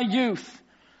shame of thy youth,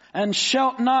 and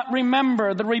shalt not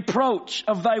remember the reproach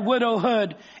of thy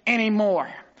widowhood anymore.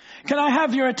 Can I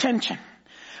have your attention?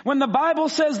 When the Bible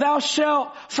says thou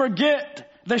shalt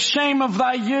forget the shame of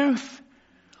thy youth,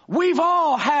 we've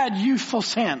all had youthful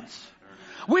sins.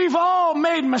 We've all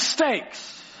made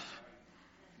mistakes.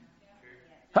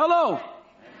 Hello.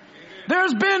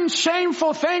 There's been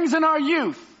shameful things in our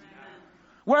youth,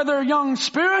 whether young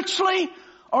spiritually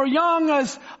or young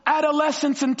as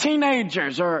adolescents and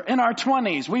teenagers or in our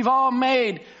 20s. We've all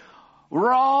made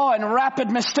raw and rapid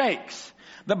mistakes.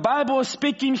 The Bible is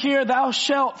speaking here, thou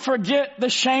shalt forget the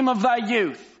shame of thy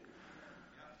youth.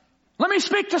 Let me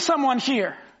speak to someone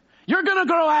here. You're going to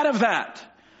grow out of that.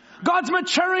 God's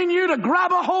maturing you to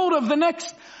grab a hold of the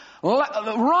next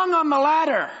rung on the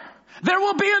ladder. There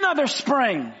will be another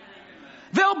spring.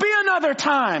 There'll be another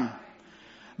time.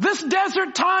 This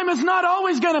desert time is not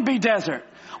always going to be desert.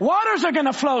 Waters are going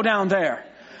to flow down there.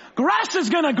 Grass is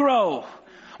going to grow.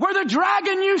 Where the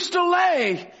dragon used to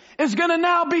lay is going to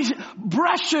now be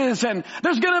brushes, and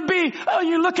there's going to be, oh,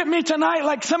 you look at me tonight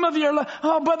like some of you are like,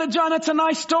 oh, Brother John, it's a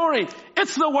nice story.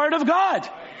 It's the Word of God.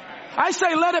 I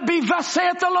say, let it be thus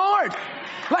saith the Lord.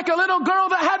 Like a little girl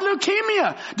that had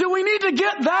leukemia. Do we need to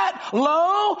get that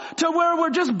low to where we're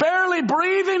just barely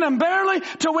breathing and barely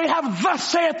till we have thus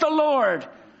saith the Lord?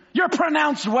 You're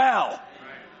pronounced well.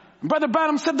 Brother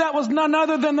Branham said that was none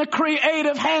other than the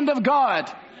creative hand of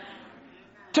God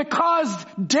to cause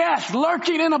death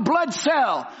lurking in a blood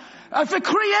cell. The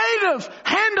creative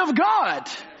hand of God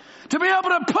to be able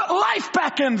to put life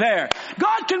back in there.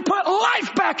 God can put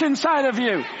life back inside of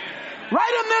you.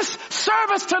 Right in this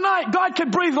service tonight, God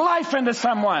could breathe life into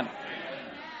someone.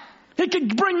 He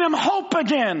could bring them hope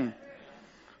again.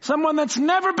 Someone that's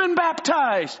never been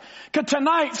baptized could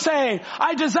tonight say,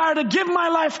 I desire to give my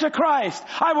life to Christ.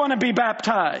 I want to be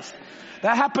baptized.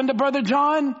 That happened to Brother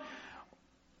John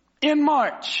in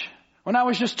March when I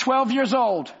was just 12 years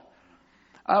old.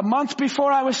 A month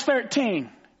before I was 13.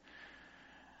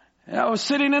 And I was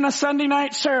sitting in a Sunday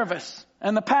night service.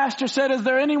 And the pastor said, is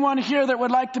there anyone here that would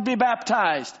like to be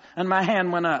baptized? And my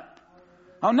hand went up.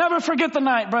 I'll never forget the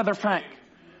night, Brother Frank.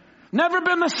 Never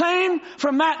been the same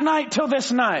from that night till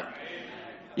this night.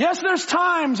 Yes, there's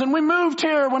times, and we moved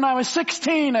here when I was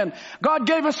 16, and God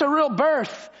gave us a real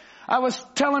birth. I was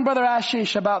telling Brother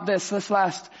Ashish about this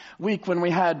last week when we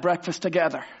had breakfast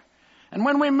together. And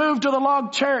when we moved to the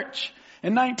log church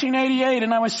in 1988,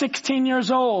 and I was 16 years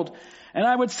old, and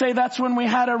I would say that's when we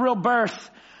had a real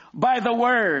birth by the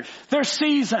Word. There's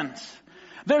seasons.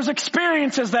 There's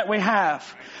experiences that we have.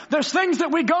 There's things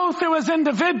that we go through as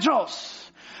individuals.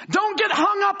 Don't get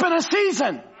hung up in a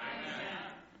season.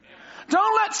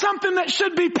 Don't let something that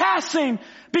should be passing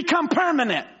become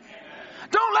permanent.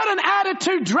 Don't let an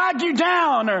attitude drag you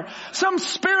down or some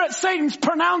spirit Satan's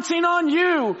pronouncing on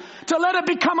you to let it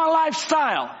become a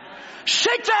lifestyle.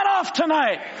 Shake that off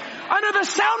tonight. Under the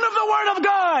sound of the Word of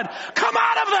God, come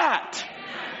out of that.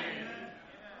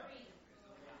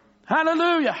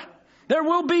 Hallelujah. There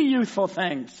will be youthful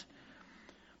things.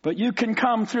 But you can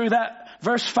come through that.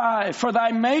 Verse 5. For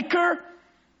thy Maker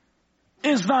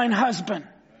is thine husband.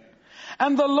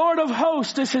 And the Lord of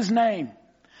hosts is his name.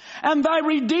 And thy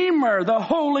Redeemer, the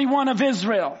Holy One of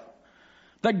Israel.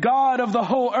 The God of the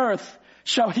whole earth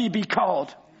shall he be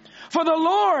called. For the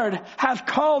Lord hath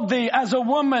called thee as a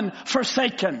woman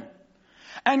forsaken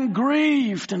and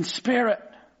grieved in spirit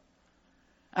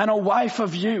and a wife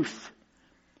of youth.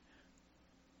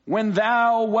 When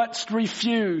thou wast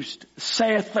refused,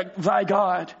 saith thy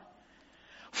God,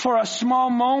 for a small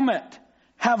moment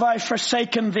have I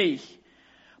forsaken thee,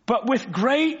 but with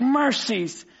great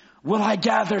mercies will I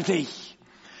gather thee.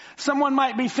 Someone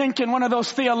might be thinking, one of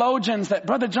those theologians, that,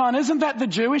 Brother John, isn't that the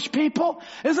Jewish people?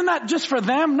 Isn't that just for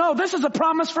them? No, this is a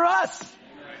promise for us.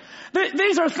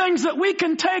 These are things that we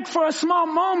can take for a small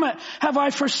moment. Have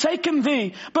I forsaken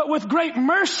thee, but with great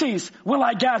mercies will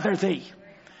I gather thee.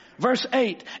 Verse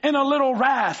 8, in a little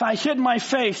wrath I hid my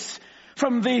face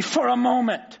from thee for a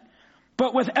moment,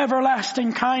 but with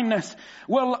everlasting kindness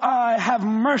will I have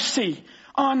mercy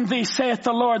on thee, saith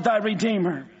the Lord thy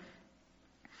Redeemer.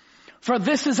 For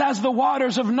this is as the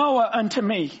waters of Noah unto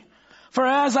me. For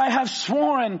as I have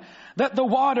sworn that the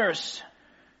waters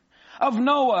of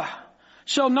Noah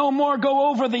shall no more go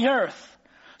over the earth,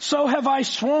 so have I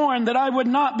sworn that I would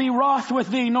not be wroth with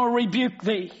thee nor rebuke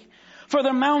thee. For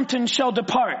the mountains shall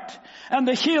depart, and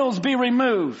the hills be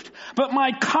removed. But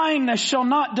my kindness shall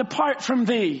not depart from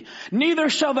thee, neither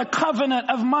shall the covenant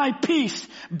of my peace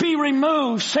be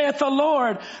removed, saith the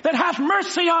Lord, that hath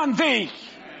mercy on thee.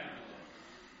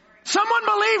 Someone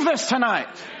believe this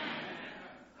tonight.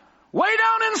 Way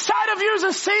down inside of you is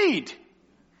a seed.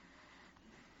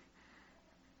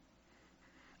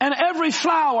 And every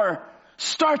flower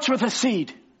starts with a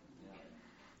seed.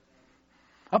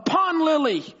 A pond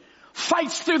lily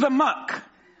fights through the muck.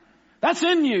 That's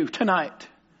in you tonight.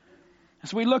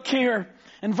 As we look here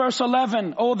in verse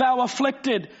 11, O thou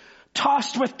afflicted,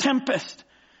 tossed with tempest,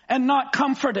 and not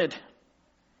comforted.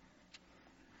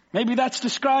 Maybe that's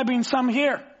describing some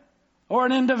here, or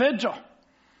an individual.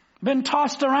 Been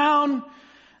tossed around,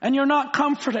 and you're not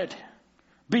comforted.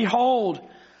 Behold,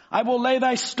 I will lay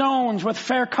thy stones with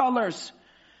fair colors,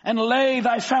 and lay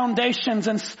thy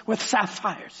foundations with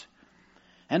sapphires.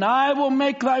 And I will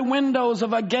make thy windows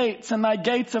of agates, and thy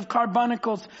gates of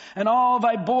carbuncles, and all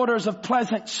thy borders of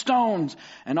pleasant stones.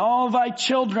 And all thy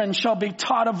children shall be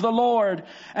taught of the Lord,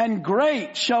 and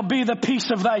great shall be the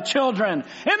peace of thy children.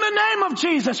 In the name of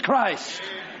Jesus Christ.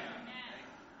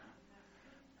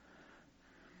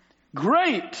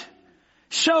 Great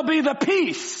shall be the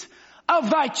peace of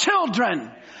thy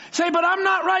children. Say, but I'm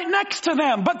not right next to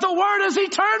them. But the word is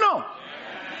eternal.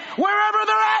 Wherever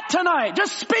they're at tonight,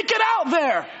 just speak it out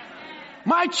there.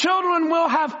 My children will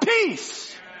have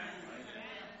peace.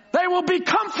 They will be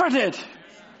comforted.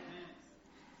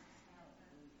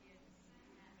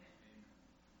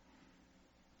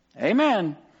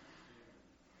 Amen.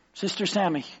 Sister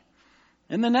Sammy,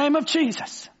 in the name of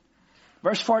Jesus.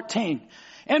 Verse 14.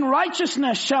 In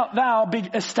righteousness shalt thou be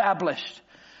established.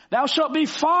 Thou shalt be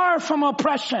far from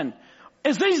oppression.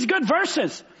 Is these good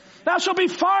verses? Thou shalt be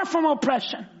far from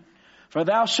oppression. For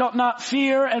thou shalt not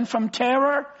fear, and from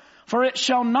terror, for it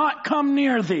shall not come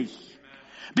near thee.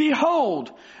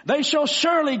 Behold, they shall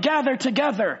surely gather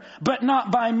together, but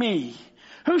not by me.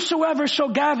 Whosoever shall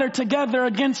gather together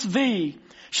against thee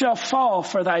shall fall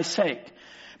for thy sake.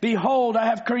 Behold, I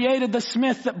have created the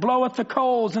smith that bloweth the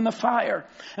coals in the fire,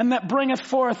 and that bringeth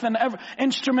forth an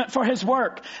instrument for his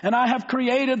work. And I have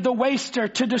created the waster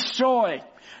to destroy.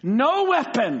 No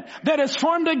weapon that is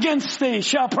formed against thee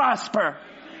shall prosper.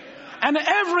 And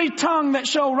every tongue that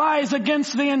shall rise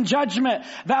against thee in judgment,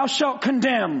 thou shalt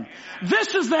condemn.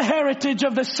 This is the heritage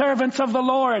of the servants of the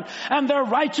Lord, and their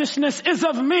righteousness is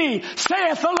of me,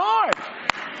 saith the Lord.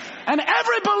 And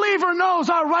every believer knows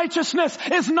our righteousness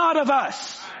is not of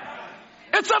us.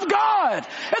 It's of God.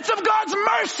 It's of God's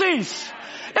mercies.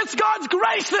 It's God's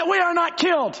grace that we are not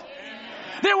killed.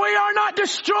 That we are not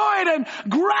destroyed and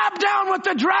grabbed down with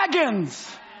the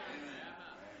dragons.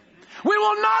 We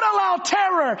will not allow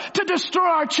terror to destroy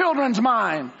our children's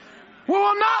mind. We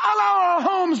will not allow our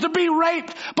homes to be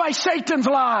raped by Satan's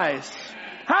lies.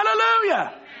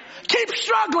 Hallelujah. Keep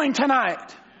struggling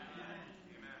tonight.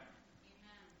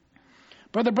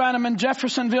 Brother Branham in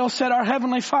Jeffersonville said, our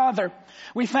Heavenly Father,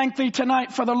 we thank thee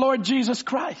tonight for the Lord Jesus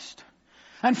Christ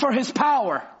and for his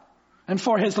power and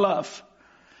for his love.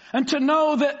 And to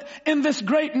know that in this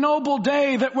great noble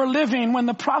day that we're living, when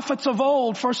the prophets of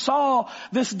old foresaw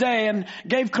this day and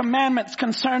gave commandments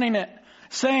concerning it,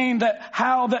 saying that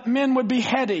how that men would be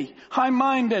heady,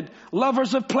 high-minded,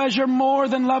 lovers of pleasure more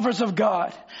than lovers of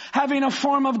God, having a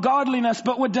form of godliness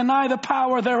but would deny the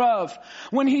power thereof.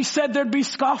 When he said there'd be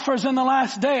scoffers in the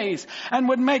last days and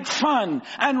would make fun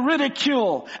and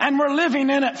ridicule, and we're living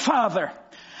in it, Father.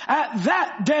 At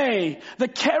that day, the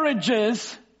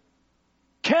carriages,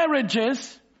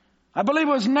 I believe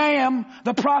it was Nahum,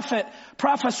 the prophet,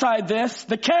 prophesied this.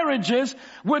 The carriages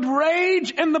would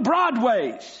rage in the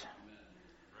broadways.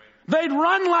 They'd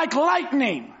run like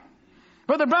lightning.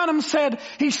 Brother Branham said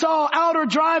he saw Outer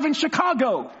Drive in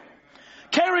Chicago.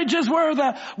 Carriages were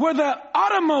the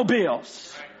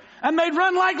automobiles. And they'd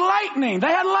run like lightning. They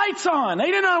had lights on. They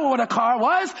didn't know what a car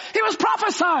was. He was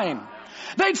prophesying.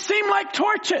 They'd seem like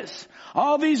torches.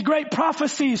 All these great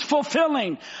prophecies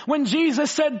fulfilling when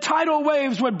Jesus said tidal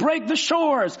waves would break the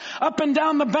shores up and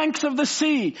down the banks of the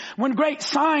sea, when great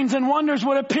signs and wonders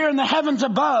would appear in the heavens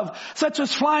above, such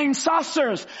as flying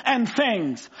saucers and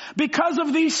things. Because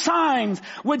of these signs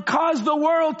would cause the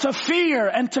world to fear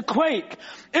and to quake.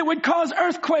 It would cause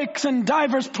earthquakes in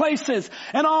divers places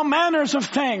and all manners of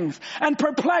things, and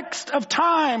perplexed of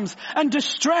times and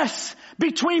distress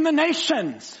between the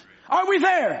nations. Are we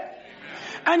there?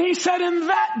 And he said in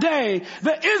that day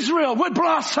that Israel would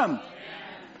blossom.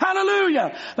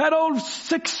 Hallelujah. That old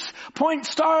 6-point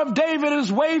star of David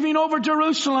is waving over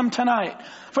Jerusalem tonight.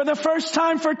 For the first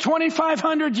time for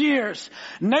 2,500 years,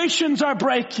 nations are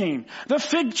breaking. The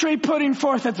fig tree putting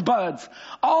forth its buds.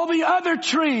 All the other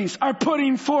trees are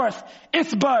putting forth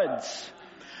its buds.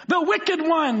 The wicked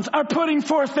ones are putting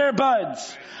forth their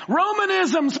buds.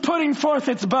 Romanism's putting forth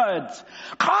its buds.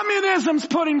 Communism's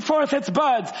putting forth its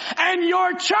buds. And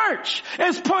your church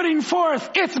is putting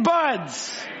forth its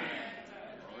buds.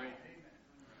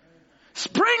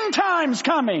 Springtime's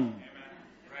coming.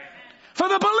 For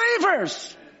the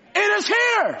believers, it is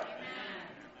here.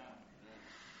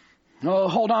 Oh,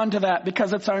 hold on to that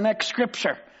because it's our next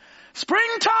scripture.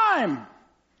 Springtime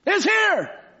is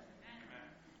here.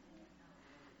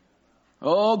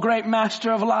 Oh, great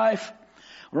Master of life,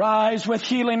 rise with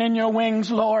healing in your wings,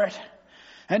 Lord,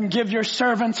 and give your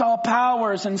servants all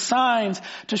powers and signs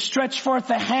to stretch forth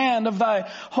the hand of thy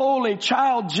holy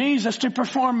child Jesus to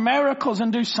perform miracles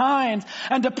and do signs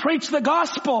and to preach the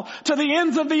gospel to the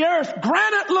ends of the earth.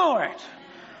 Grant it, Lord.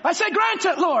 I say grant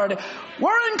it, Lord.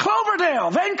 We're in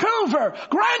Cloverdale, Vancouver.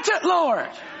 Grant it, Lord.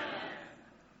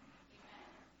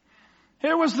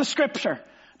 Here was the scripture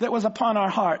that was upon our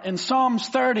heart in Psalms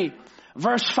 30.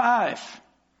 Verse 5,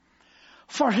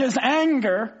 for his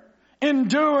anger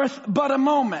endureth but a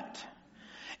moment.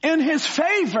 In his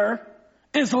favor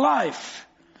is life.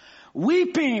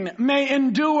 Weeping may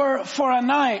endure for a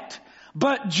night,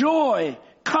 but joy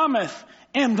cometh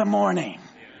in the morning.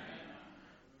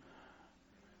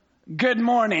 Good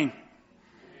morning.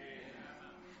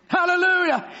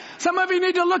 Hallelujah. Some of you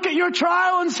need to look at your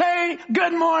trial and say,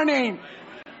 good morning.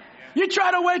 You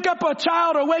try to wake up a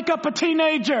child or wake up a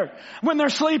teenager when they're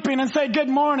sleeping and say good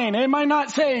morning. They might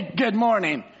not say good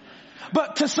morning.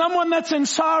 But to someone that's in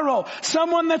sorrow,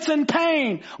 someone that's in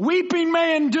pain, weeping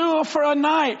may endure for a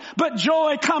night, but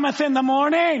joy cometh in the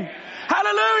morning.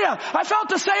 Hallelujah. I felt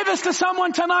to say this to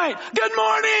someone tonight. Good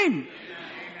morning.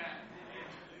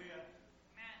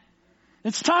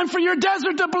 It's time for your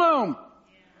desert to bloom.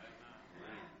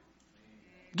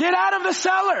 Get out of the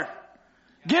cellar.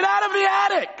 Get out of the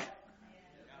attic.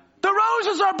 The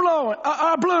roses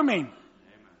are blooming.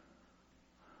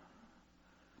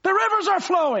 The rivers are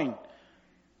flowing.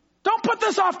 Don't put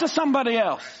this off to somebody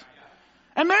else.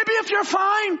 And maybe if you're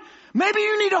fine, maybe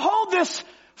you need to hold this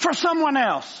for someone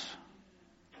else.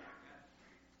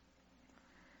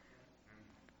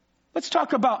 Let's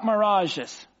talk about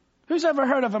mirages. Who's ever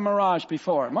heard of a mirage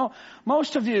before?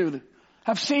 Most of you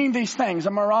have seen these things,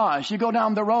 a mirage. You go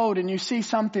down the road and you see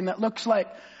something that looks like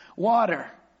water.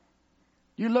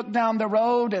 You look down the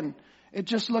road and it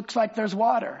just looks like there's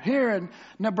water. Here in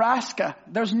Nebraska,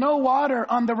 there's no water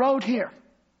on the road here.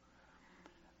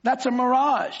 That's a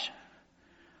mirage,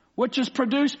 which is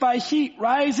produced by heat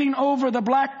rising over the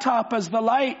blacktop as the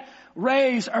light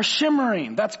rays are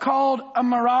shimmering. That's called a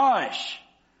mirage.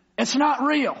 It's not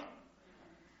real.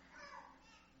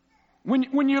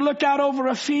 When you look out over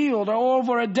a field or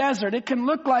over a desert, it can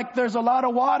look like there's a lot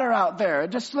of water out there.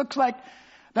 It just looks like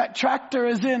that tractor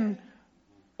is in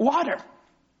water.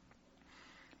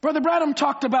 Brother Branham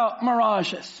talked about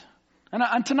mirages.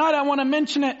 And tonight I want to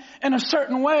mention it in a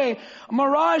certain way. A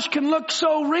mirage can look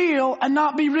so real and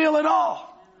not be real at all.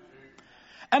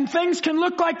 And things can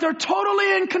look like they're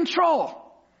totally in control.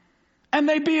 And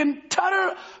they be in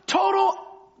total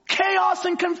chaos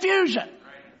and confusion.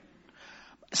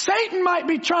 Satan might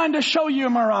be trying to show you a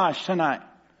mirage tonight.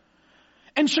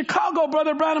 In Chicago,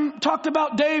 Brother Branham talked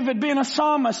about David being a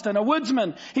psalmist and a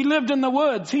woodsman. He lived in the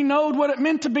woods. He knowed what it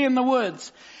meant to be in the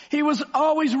woods. He was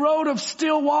always rode of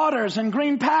still waters and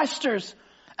green pastures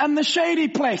and the shady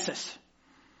places.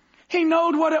 He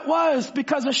knowed what it was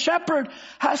because a shepherd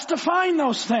has to find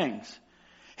those things.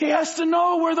 He has to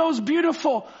know where those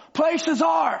beautiful places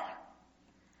are.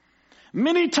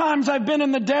 Many times I've been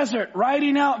in the desert,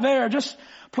 riding out there, just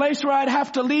a place where I'd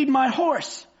have to lead my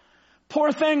horse.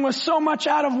 Poor thing was so much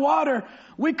out of water,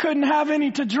 we couldn't have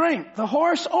any to drink, the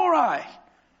horse or I.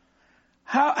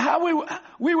 How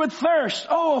we would thirst.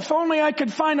 Oh, if only I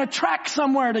could find a track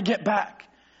somewhere to get back.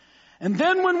 And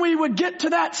then when we would get to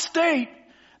that state,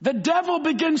 the devil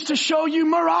begins to show you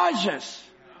mirages.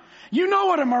 You know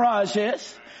what a mirage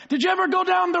is. Did you ever go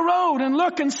down the road and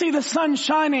look and see the sun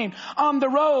shining on the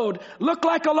road? Look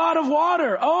like a lot of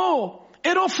water. Oh,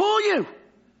 it'll fool you.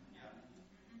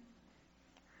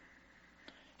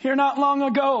 Here not long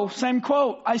ago, same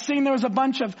quote, I seen there was a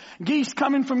bunch of geese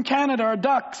coming from Canada or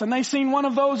ducks, and they seen one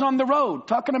of those on the road,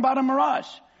 talking about a mirage,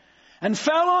 and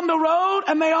fell on the road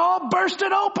and they all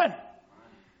bursted open.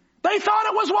 They thought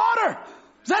it was water.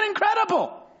 Is that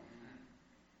incredible?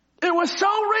 It was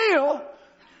so real,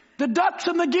 the ducks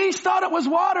and the geese thought it was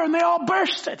water and they all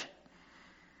bursted.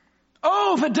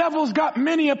 Oh, the devil's got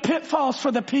many a pitfalls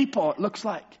for the people, it looks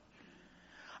like.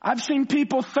 I've seen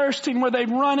people thirsting where they've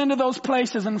run into those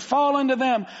places and fall into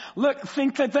them.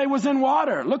 Think that they was in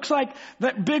water. Looks like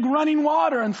that big running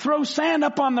water and throw sand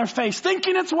up on their face,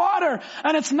 thinking it's water,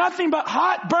 and it's nothing but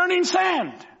hot, burning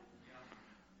sand.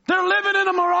 They're living in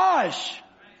a mirage.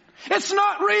 It's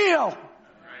not real.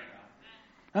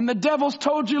 And the devil's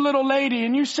told you, little lady,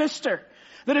 and you sister,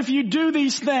 that if you do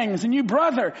these things, and you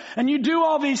brother, and you do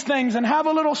all these things and have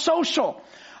a little social,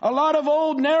 a lot of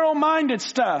old narrow-minded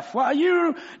stuff. Well,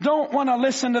 you don't want to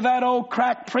listen to that old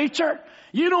crack preacher.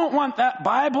 You don't want that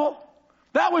Bible.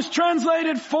 That was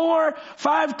translated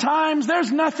 4-5 times.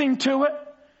 There's nothing to it.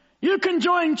 You can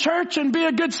join church and be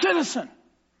a good citizen.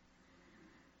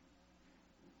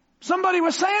 Somebody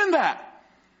was saying that.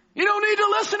 You don't need to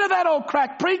listen to that old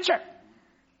crack preacher.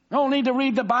 You don't need to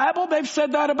read the Bible. They've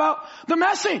said that about the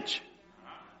Message.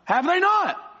 Have they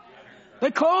not? They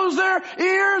close their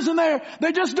ears and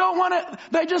they just don't want to,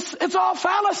 it's all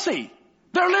fallacy.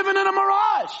 They're living in a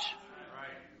mirage.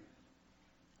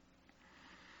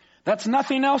 That's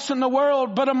nothing else in the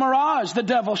world but a mirage the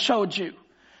devil showed you.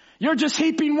 You're just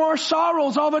heaping more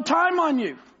sorrows all the time on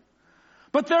you.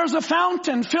 But there's a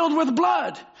fountain filled with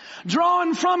blood,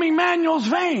 drawn from Emmanuel's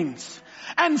veins.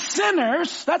 And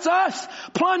sinners, that's us,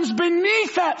 plunged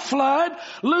beneath that flood,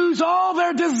 lose all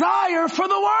their desire for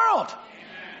the world.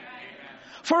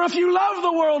 For if you love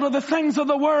the world or the things of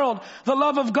the world, the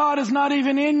love of God is not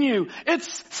even in you.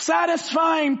 It's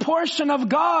satisfying portion of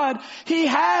God He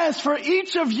has for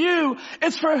each of you.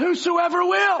 It's for whosoever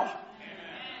will.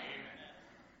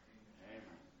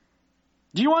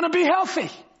 Do you want to be healthy?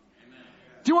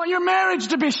 Do you want your marriage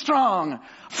to be strong?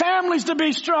 Families to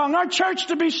be strong? Our church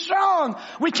to be strong?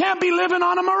 We can't be living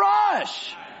on a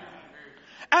mirage.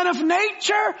 And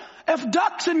if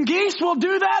ducks and geese will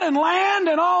do that and land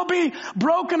and all be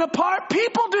broken apart,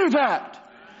 people do that.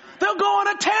 They'll go on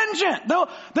a tangent.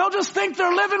 They'll just think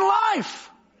they're living life.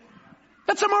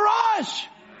 It's a mirage.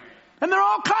 And there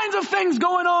are all kinds of things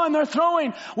going on. They're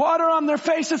throwing water on their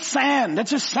face. It's sand.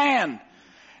 It's just sand.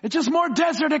 It's just more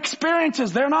desert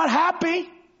experiences. They're not happy.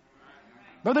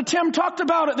 Brother Tim talked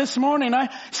about it this morning. I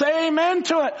say amen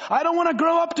to it. I don't want to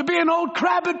grow up to be an old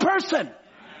crabbed person.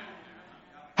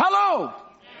 Hello.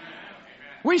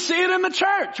 We see it in the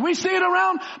church. We see it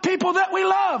around people that we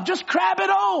love. Just crabbed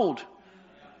old.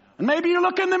 And maybe you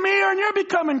look in the mirror and you're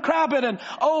becoming crabbed an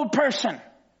old person.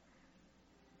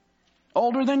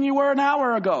 Older than you were an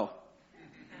hour ago.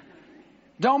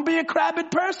 Don't be a crabbed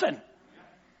person.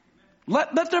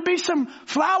 Let there be some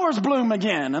flowers bloom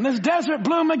again and this desert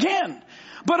bloom again.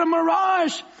 But a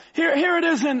mirage, here it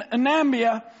is in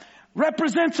Namibia,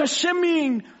 represents a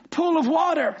shimmying pool of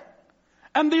water.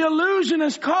 And the illusion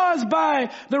is caused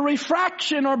by the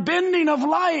refraction or bending of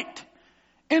light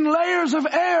in layers of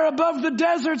air above the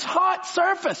desert's hot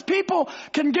surface. People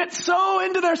can get so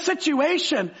into their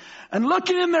situation and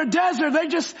looking in their desert, they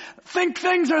just think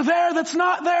things are there that's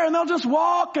not there, and they'll just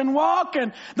walk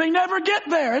and they never get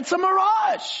there. It's a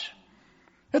mirage.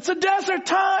 It's a desert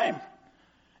time.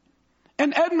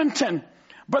 In Edmonton,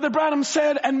 Brother Branham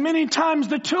said, and many times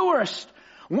the tourists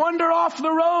wander off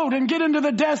the road and get into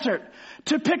the desert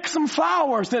to pick some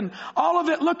flowers, and all of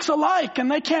it looks alike and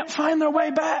they can't find their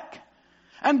way back.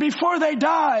 And before they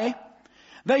die,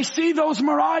 they see those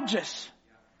mirages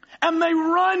and they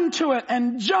run to it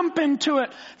and jump into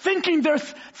it thinking they're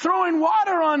throwing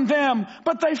water on them,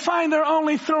 but they find they're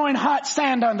only throwing hot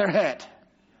sand on their head.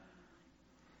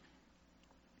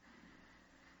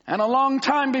 And a long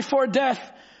time before death,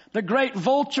 the great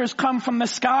vultures come from the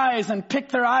skies and pick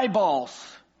their eyeballs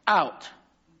out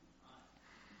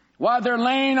while they're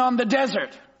laying on the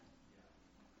desert.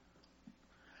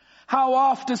 How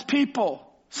oft does people,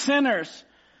 sinners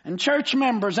and church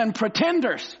members and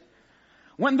pretenders,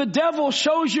 when the devil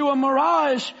shows you a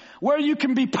mirage where you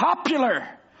can be popular,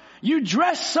 you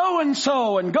dress so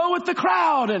and go with the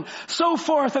crowd and so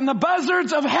forth, and the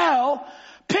buzzards of hell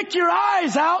pick your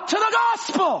eyes out to the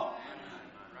gospel.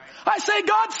 I say,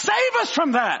 God, save us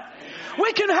from that.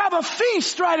 We can have a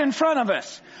feast right in front of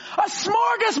us. A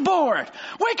smorgasbord.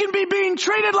 We can be being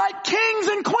treated like kings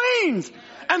and queens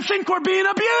and think we're being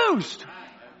abused.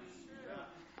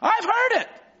 I've heard it.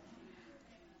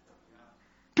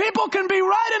 People can be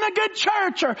right in a good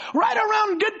church or right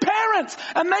around good parents,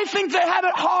 and they think they have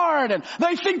it hard and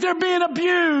they think they're being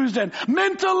abused and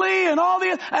mentally and all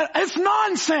the, it's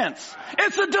nonsense.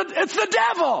 It's the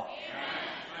devil.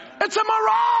 It's a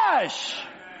mirage.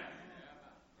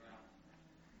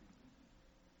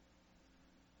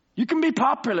 You can be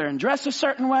popular and dress a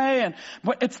certain way,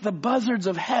 but it's the buzzards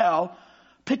of hell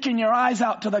picking your eyes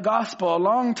out to the gospel a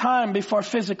long time before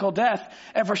physical death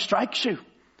ever strikes you.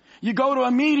 You go to a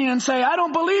meeting and say, I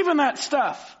don't believe in that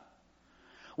stuff.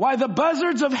 Why, the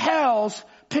buzzards of hell's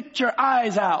picked your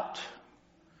eyes out.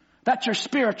 That's your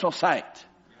spiritual sight.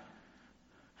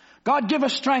 God, give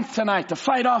us strength tonight to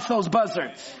fight off those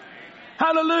buzzards.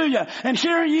 Hallelujah. And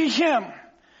hear ye him.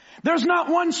 There's not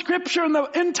one scripture in the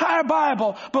entire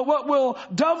Bible, but what will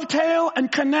dovetail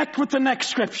and connect with the next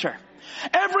scripture.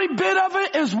 Every bit of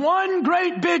it is one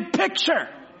great big picture.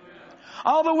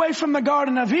 All the way from the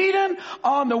Garden of Eden,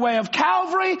 on the way of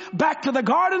Calvary, back to the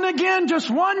garden again,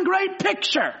 just one great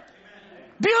picture.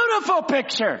 Beautiful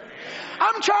picture.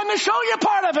 I'm trying to show you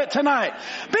part of it tonight.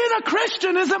 Being a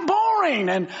Christian isn't boring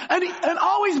and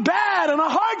always bad and a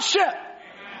hardship.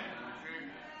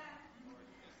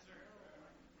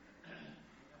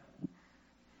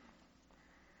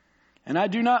 And I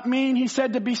do not mean, he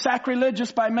said, to be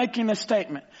sacrilegious by making a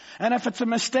statement. And if it's a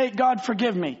mistake, God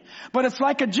forgive me. But it's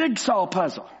like a jigsaw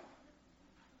puzzle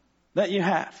that you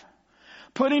have.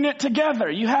 Putting it together.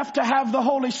 You have to have the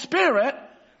Holy Spirit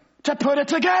to put it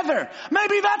together.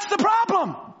 Maybe that's the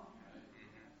problem.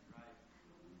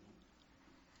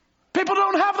 People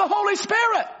don't have the Holy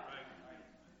Spirit.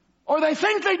 Or they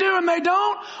think they do and they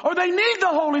don't. Or they need the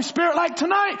Holy Spirit, like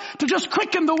tonight, to just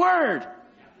quicken the Word.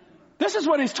 This is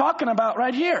what he's talking about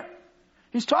right here.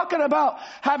 He's talking about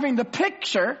having the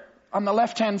picture on the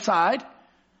left-hand side,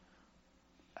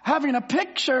 having a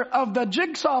picture of the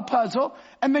jigsaw puzzle,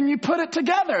 and then you put it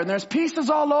together, and there's pieces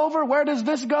all over. Where does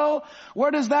this go?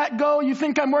 Where does that go? You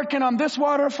think I'm working on this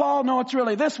waterfall? No, it's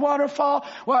really this waterfall.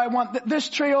 Well, I want this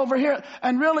tree over here.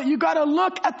 And really, you got to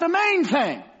look at the main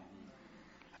thing.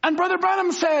 And Brother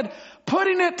Branham said,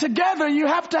 putting it together, you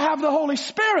have to have the Holy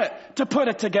Spirit to put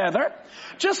it together.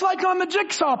 Just like on the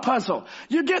jigsaw puzzle.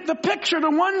 You get the picture to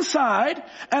one side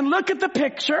and look at the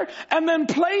picture and then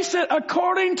place it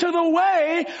according to the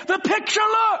way the picture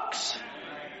looks.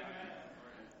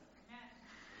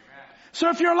 So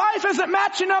if your life isn't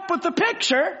matching up with the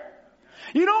picture,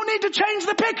 you don't need to change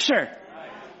the picture.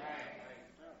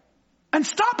 And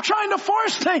stop trying to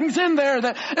force things in there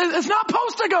that it's not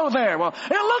supposed to go there. Well,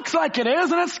 it looks like it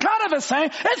is, and it's kind of the same.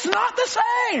 It's not the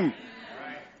same.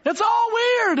 It's all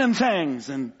weird and things,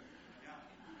 and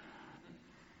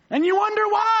you wonder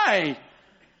why.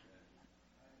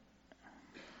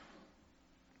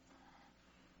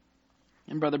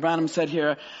 And Brother Branham said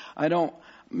here, I don't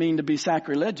mean to be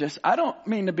sacrilegious. I don't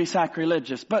mean to be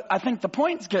sacrilegious, but I think the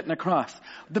point's getting across.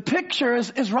 The picture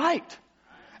is right.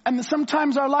 And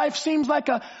sometimes our life seems like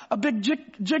a big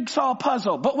jigsaw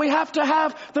puzzle, but we have to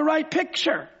have the right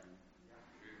picture.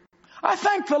 I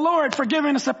thank the Lord for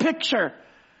giving us a picture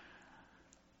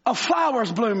of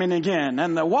flowers blooming again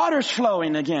and the waters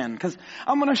flowing again, because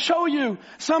I'm going to show you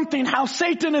something, how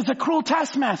Satan is a cruel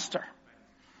taskmaster.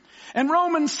 In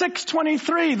Romans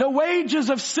 6:23, the wages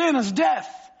of sin is death,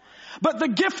 but the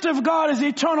gift of God is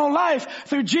eternal life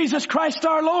through Jesus Christ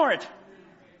our Lord.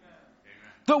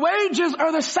 The wages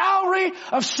or the salary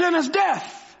of sin is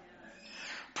death.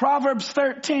 Proverbs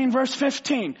 13 verse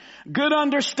 15. Good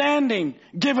understanding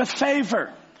giveth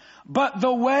favor, but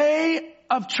the way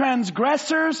of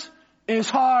transgressors is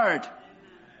hard.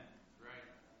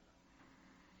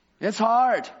 It's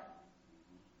hard.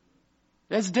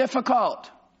 It's difficult.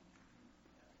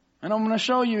 And I'm going to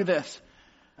show you this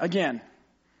again.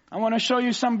 I want to show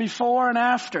you some before and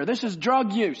after. This is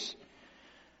drug use.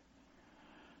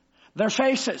 Their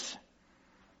faces.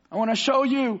 I want to show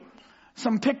you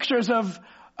some pictures of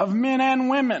men and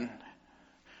women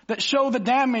that show the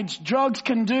damage drugs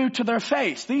can do to their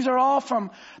face. These are all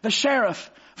from the sheriff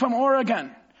from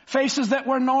Oregon. Faces that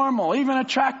were normal, even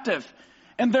attractive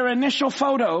in their initial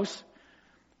photos,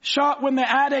 shot when the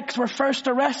addicts were first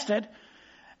arrested,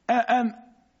 and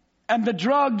the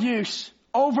drug use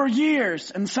over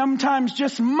years and sometimes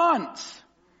just months.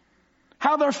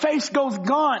 How their face goes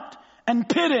gaunt and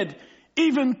pitted,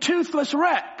 even toothless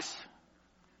wrecks.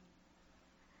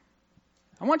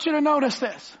 I want you to notice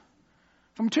this.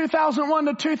 From 2001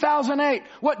 to 2008,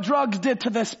 what drugs did to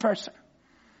this person.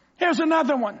 Here's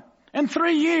another one. In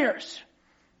 3 years.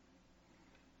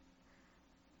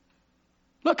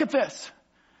 Look at this.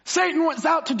 Satan was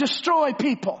out to destroy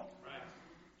people.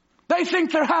 They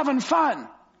think they're having fun.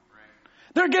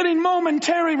 They're getting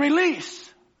momentary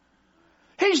release.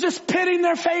 He's just pitting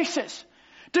their faces,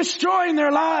 destroying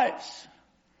their lives.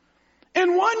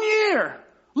 In 1 year,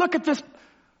 look at this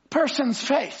person's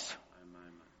face.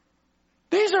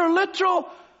 These are literal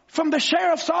from the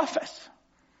sheriff's office.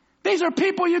 These are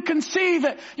people you can see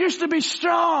that used to be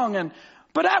strong,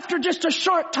 but after just a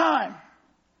short time,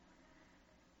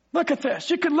 look at this.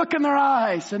 You can look in their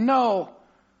eyes and know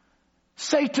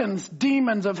Satan's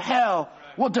demons of hell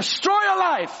will destroy a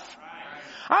life.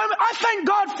 I thank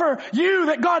God for you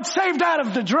that God saved out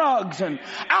of the drugs and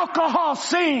alcohol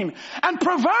scene and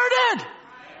perverted.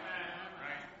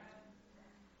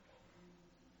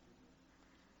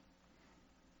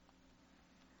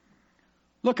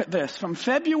 Look at this. From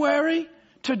February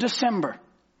to December,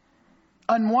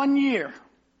 in 1 year.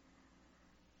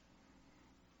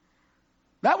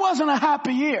 That wasn't a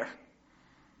happy year.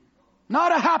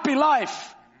 Not a happy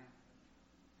life.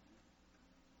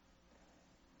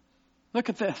 Look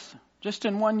at this. Just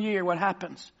in 1 year, what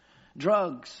happens?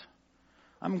 Drugs.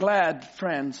 I'm glad,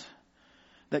 friends,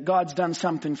 that God's done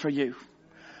something for you.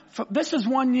 This is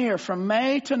 1 year, from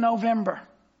May to November.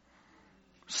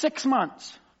 6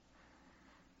 months.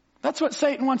 That's what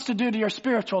Satan wants to do to your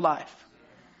spiritual life.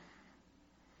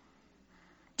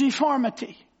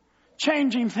 Deformity.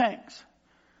 Changing things.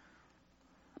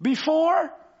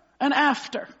 Before and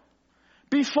after.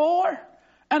 Before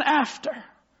and after.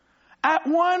 At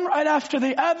one right after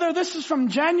the other. This is from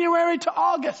January to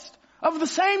August of the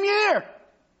same year.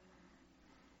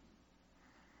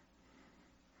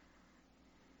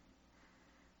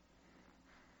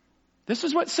 This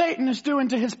is what Satan is doing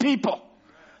to his people.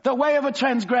 The way of a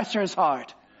transgressor is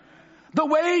hard. The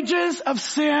wages of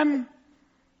sin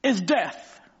is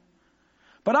death.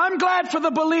 But I'm glad for the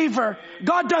believer,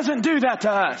 God doesn't do that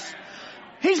to us.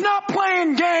 He's not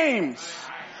playing games.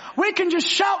 We can just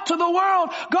shout to the world.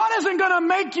 God isn't going to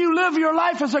make you live your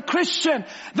life as a Christian.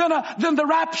 Then the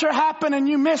rapture happened and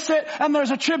you miss it, and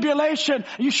there's a tribulation.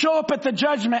 You show up at the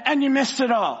judgment and you missed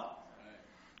it all.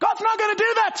 God's not going to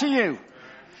do that to you.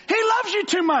 He loves you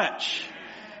too much.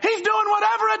 He's doing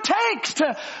whatever it takes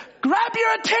to grab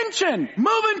your attention,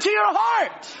 move into your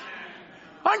heart.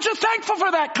 Aren't you thankful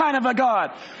for that kind of a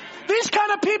God? These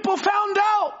kind of people found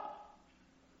out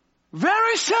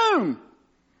very soon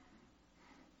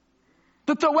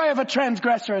that the way of a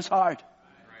transgressor is hard.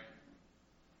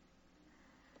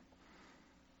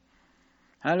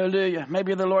 Hallelujah.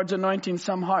 Maybe the Lord's anointing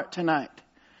some heart tonight.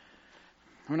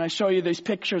 When I show you these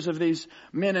pictures of these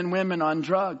men and women on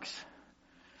drugs,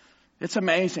 it's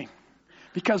amazing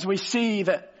because we see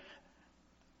that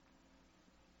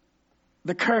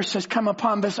the curse has come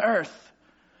upon this earth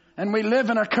and we live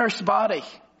in a cursed body.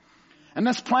 And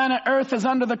this planet Earth is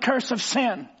under the curse of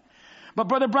sin. But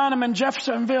Brother Branham in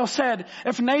Jeffersonville said,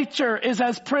 if nature is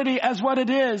as pretty as what it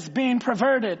is being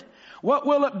perverted, what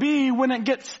will it be when it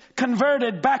gets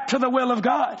converted back to the will of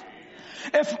God?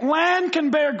 If land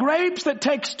can bear grapes that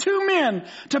takes 2 men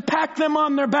to pack them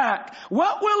on their back,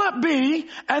 what will it be,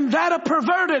 and that a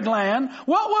perverted land,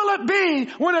 what will it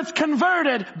be when it's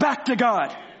converted back to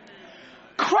God?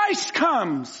 Christ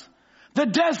comes. The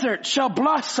desert shall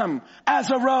blossom as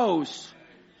a rose.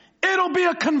 It'll be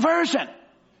a conversion.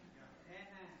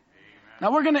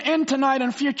 Now we're going to end tonight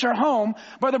in Future Home.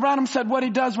 Brother Branham said what he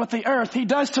does with the earth, he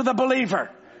does to the believer.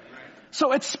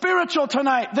 So it's spiritual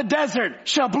tonight. The desert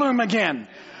shall bloom again.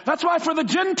 That's why for the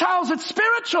Gentiles it's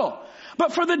spiritual.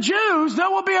 But for the Jews, there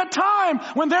will be a time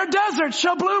when their desert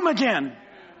shall bloom again.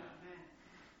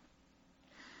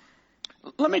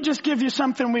 Let me just give you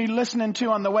something we're listening to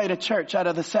on the way to church out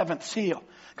of the 7th seal.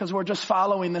 Because we're just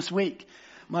following this week.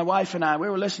 My wife and I, we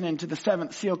were listening to the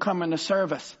 7th seal come into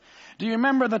service. Do you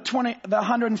remember the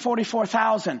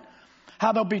 144,000?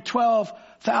 How there'll be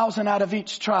 12,000 out of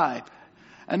each tribe.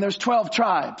 And there's 12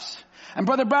 tribes. And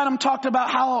Brother Branham talked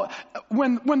about how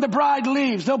when the bride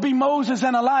leaves, there'll be Moses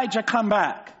and Elijah come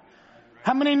back.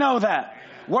 How many know that?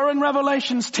 We're in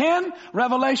Revelations 10.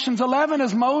 Revelations 11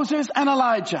 is Moses and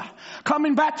Elijah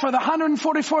coming back for the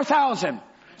 144,000.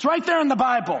 It's right there in the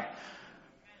Bible.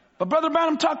 But Brother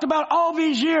Branham talked about all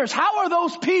these years. How are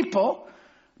those people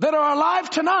that are alive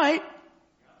tonight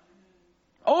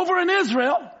over in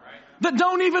Israel that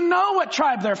don't even know what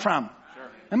tribe they're from?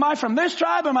 Am I from this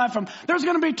tribe? There's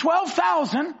going to be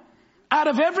 12,000 out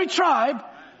of every tribe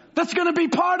that's going to be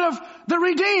part of the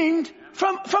redeemed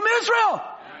from Israel.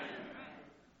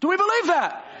 Do we believe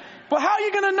that? Well, how are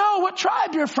you going to know what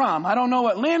tribe you're from? I don't know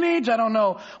what lineage. I don't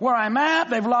know where I'm at.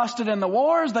 They've lost it in the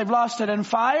wars. They've lost it in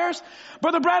fires.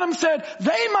 Brother Branham said,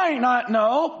 they might not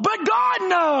know, but God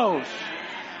knows.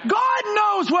 God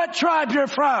knows what tribe you're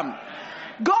from.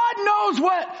 God knows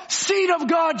what seed of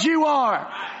God you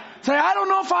are. Say, I don't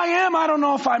know if I am. I don't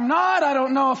know if I'm not. I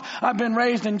don't know if I've been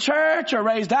raised in church or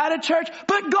raised out of church.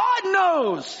 But God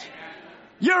knows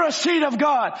you're a seed of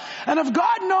God. And if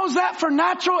God knows that for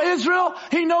natural Israel,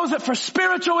 He knows it for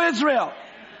spiritual Israel.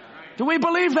 Do we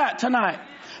believe that tonight?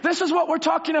 This is what we're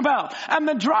talking about. And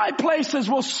the dry places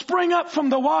will spring up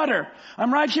from the water.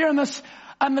 I'm right here in this.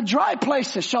 And the dry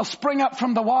places shall spring up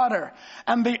from the water.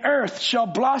 And the earth shall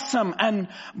blossom and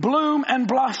bloom and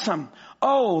blossom.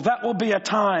 Oh, that will be a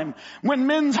time when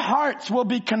men's hearts will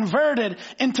be converted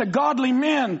into godly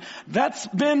men. That's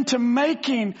been to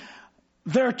making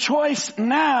their choice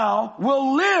now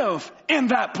will live in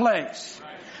that place.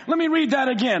 Let me read that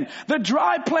again. The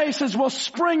dry places will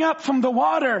spring up from the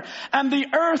water, and the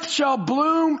earth shall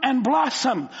bloom and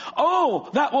blossom. Oh,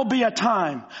 that will be a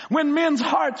time when men's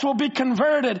hearts will be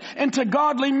converted into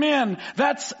godly men.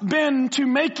 That's been to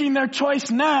making their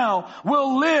choice now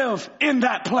will live in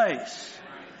that place.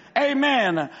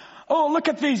 Amen. Oh, look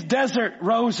at these desert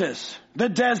roses. The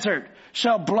desert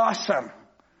shall blossom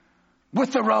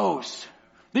with the rose.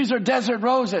 These are desert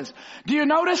roses. Do you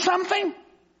notice something?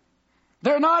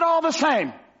 They're not all the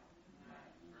same.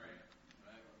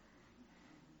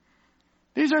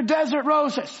 These are desert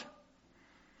roses.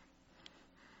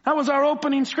 That was our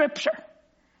opening scripture.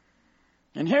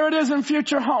 And here it is in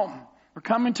Future Home. We're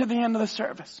coming to the end of the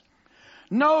service.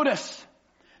 Notice,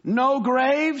 no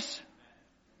graves,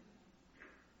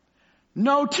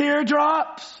 no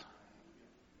teardrops,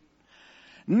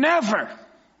 never,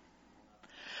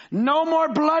 no more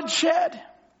bloodshed,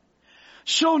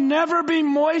 shall never be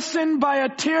moistened by a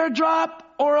teardrop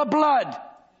or a blood.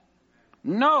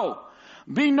 No.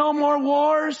 Be no more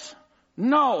wars.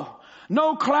 No.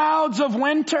 No clouds of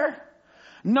winter.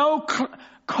 No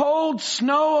cold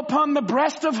snow upon the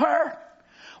breast of her.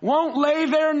 won't lay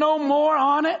there no more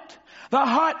on it. The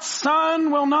hot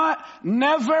sun will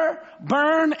never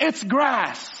burn its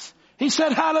grass. He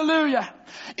said, hallelujah.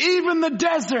 Even the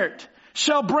desert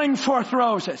shall bring forth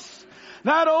roses.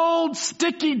 That old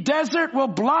sticky desert will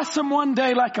blossom one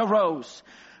day like a rose.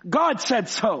 God said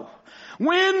so.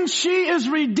 When she is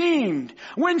redeemed,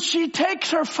 when she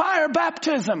takes her fire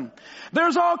baptism,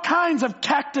 there's all kinds of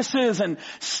cactuses and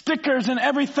stickers and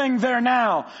everything there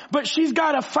now. But she's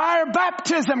got a fire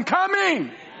baptism coming.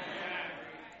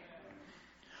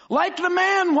 Like the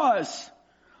man was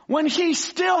when he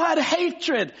still had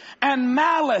hatred and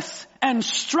malice and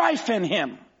strife in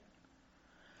him.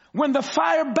 When the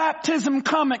fire baptism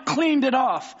come, it cleaned it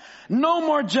off. No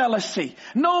more jealousy.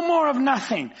 No more of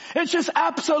nothing. It just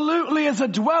absolutely is a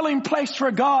dwelling place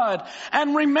for God.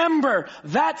 And remember,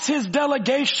 that's His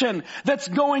delegation that's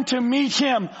going to meet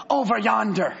Him over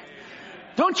yonder.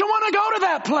 Don't you want to go to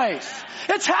that place?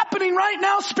 It's happening right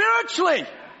now spiritually.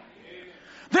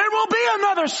 There will be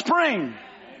another spring.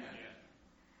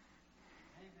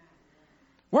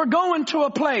 We're going to a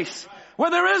place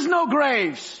where there is no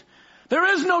graves.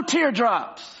 There is no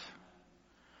teardrops.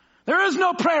 There is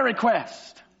no prayer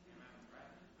request.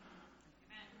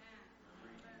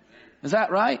 Is that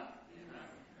right?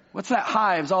 What's that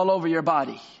hives all over your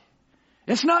body?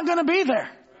 It's not going to be there.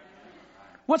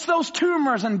 What's those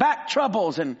tumors and back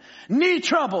troubles and knee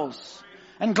troubles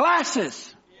and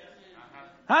glasses?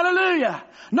 Hallelujah.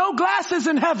 No glasses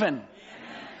in heaven.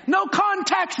 No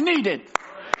contacts needed.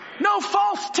 No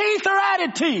false teeth or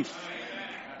added teeth.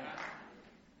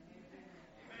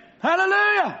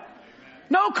 Hallelujah.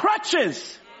 No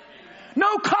crutches.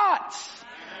 No cots.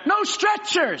 No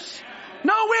stretchers.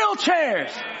 No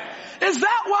wheelchairs. Is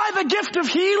that why the gift of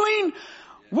healing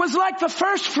was like the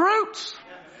first fruits?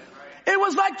 It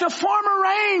was like the former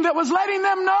rain that was letting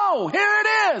them know, here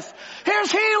it is.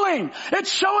 Here's healing.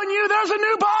 It's showing you there's a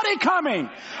new body coming.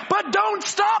 But don't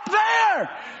stop there.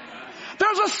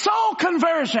 There's a soul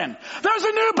conversion. There's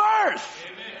a new birth.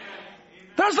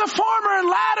 There's the former and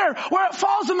latter where it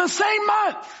falls in the same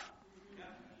month.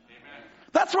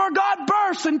 That's where God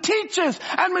births and teaches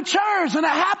and matures, and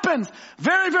it happens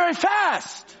very, very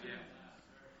fast.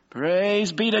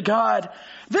 Praise be to God.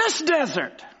 This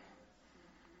desert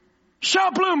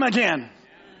shall bloom again.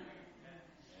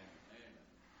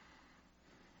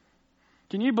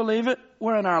 Can you believe it?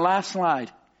 We're in our last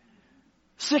slide.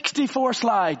 64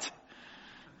 slides.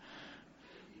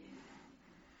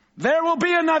 There will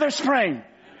be another spring.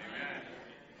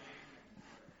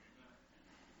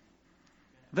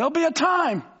 There'll be a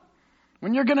time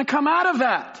when you're going to come out of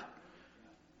that.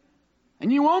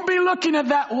 And you won't be looking at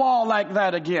that wall like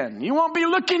that again. You won't be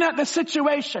looking at the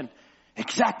situation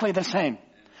exactly the same.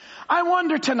 I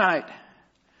wonder tonight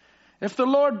if the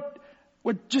Lord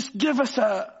would just give us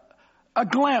a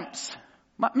glimpse.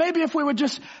 Maybe if we would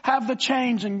just have the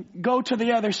change and go to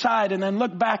the other side and then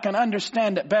look back and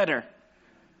understand it better.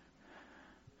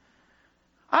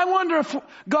 I wonder if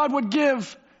God would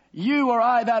give you or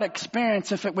I that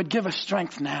experience, if it would give us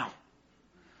strength now.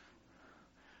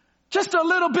 Just a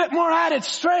little bit more added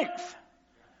strength.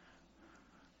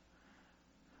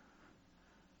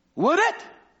 Would it?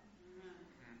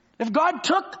 If God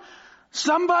took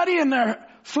somebody in their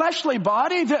fleshly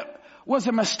body that was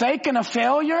a mistake and a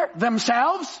failure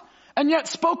themselves, and yet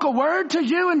spoke a word to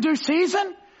you in due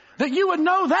season, that you would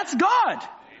know that's God. Amen.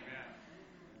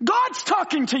 God's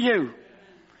talking to you.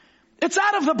 It's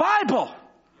out of the Bible.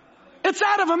 It's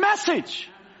out of a message.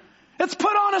 It's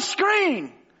put on a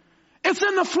screen. It's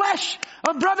in the flesh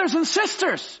of brothers and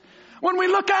sisters. When we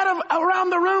look at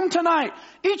around the room tonight,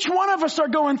 each one of us are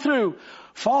going through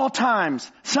fall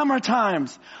times, summer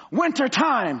times, winter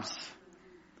times.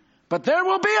 But there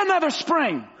will be another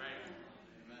spring.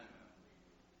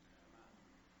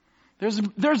 There's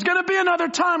going to be another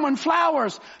time when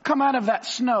flowers come out of that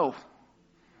snow.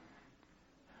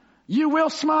 You will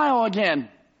smile again.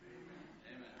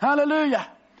 Hallelujah.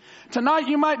 Tonight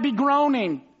you might be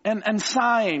groaning and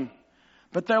sighing,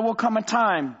 but there will come a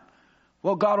time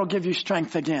where God will give you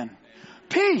strength again.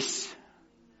 Peace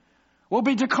will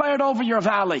be declared over your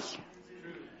valley.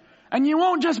 And you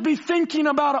won't just be thinking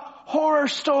about horror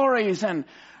stories and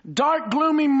dark,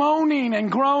 gloomy moaning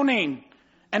and groaning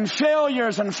and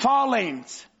failures and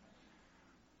fallings.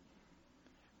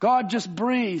 God just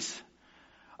breathes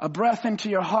a breath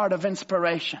into your heart of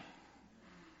inspiration.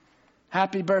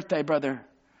 Happy birthday, Brother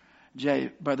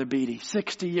Beatty.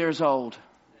 60 years old.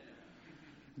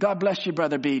 God bless you,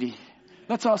 Brother Beatty.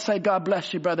 Let's all say, God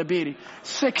bless you, Brother Beatty.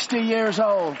 60 years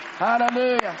old.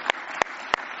 Hallelujah.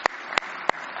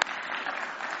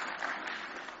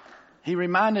 He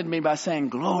reminded me by saying,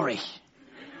 glory.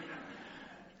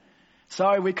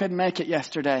 Sorry we couldn't make it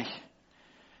yesterday.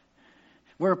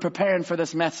 We're preparing for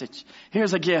this message.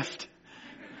 Here's a gift.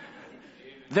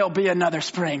 There'll be another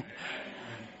spring.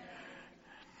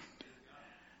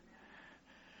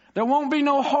 There won't be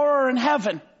no horror in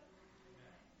heaven.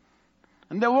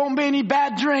 And there won't be any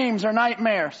bad dreams or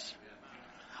nightmares.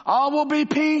 All will be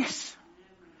peace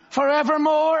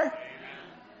forevermore.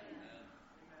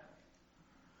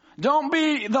 Don't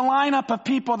be the lineup of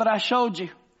people that I showed you.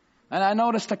 And I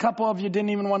noticed a couple of you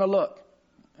didn't even want to look.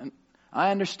 And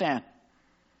I understand.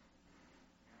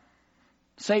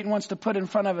 Satan wants to put in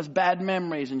front of us bad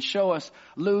memories and show us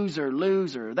loser,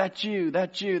 loser. That's you.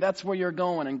 That's where you're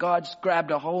going. And God just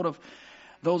grabbed a hold of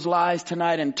those lies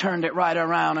tonight and turned it right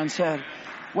around and said,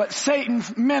 what Satan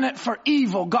meant it for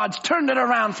evil, God's turned it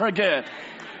around for good.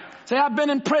 Say, I've been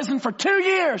in prison for 2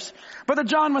 years. Brother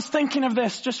John was thinking of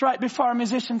this just right before our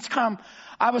musicians come.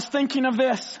 I was thinking of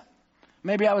this.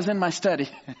 Maybe I was in my study.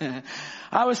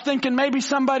 I was thinking maybe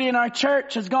somebody in our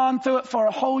church has gone through it for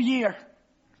a whole year.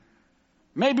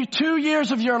 Maybe 2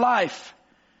 years of your life,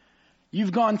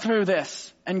 you've gone through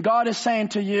this. And God is saying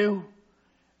to you,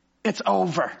 it's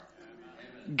over.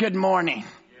 Good morning.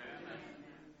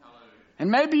 And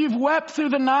maybe you've wept through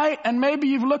the night, and maybe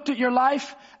you've looked at your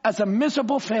life as a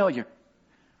miserable failure.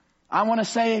 I want to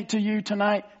say to you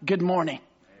tonight, good morning.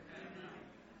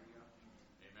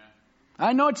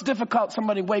 I know it's difficult.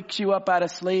 Somebody wakes you up out of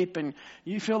sleep and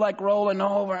you feel like rolling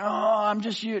over. Oh, I'm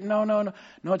just you. No. No,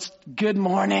 it's good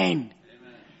morning.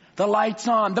 The light's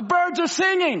on. The birds are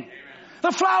singing.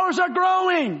 The flowers are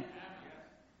growing.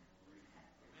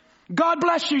 God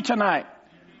bless you tonight.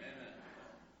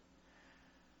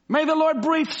 May the Lord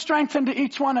breathe strength into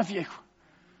each one of you.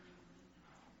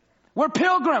 We're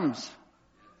pilgrims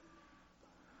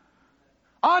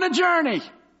on a journey,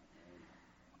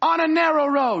 on a narrow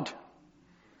road.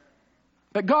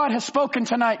 But God has spoken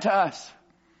tonight to us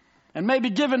and maybe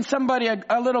given somebody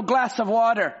a little glass of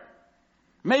water.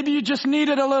 Maybe you just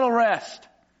needed a little rest.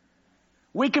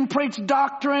 We can preach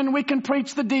doctrine. We can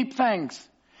preach the deep things.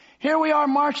 Here we are,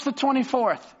 March the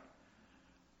 24th.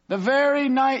 The very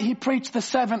night he preached the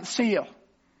seventh seal.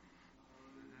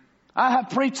 I have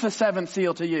preached the seventh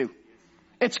seal to you.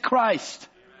 It's Christ.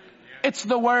 It's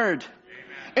the Word.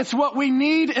 It's what we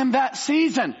need in that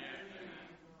season.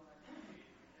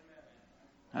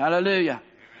 Hallelujah.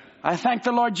 I thank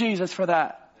the Lord Jesus for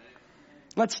that.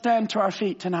 Let's stand to our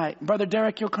feet tonight. Brother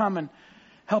Derek, you'll come and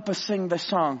help us sing this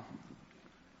song.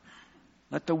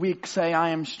 Let the weak say, I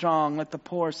am strong. Let the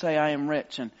poor say, I am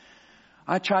rich. And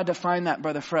I tried to find that,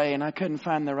 Brother Frey, and I couldn't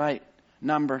find the right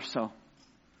number. So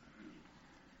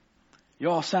you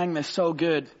all sang this so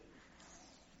good.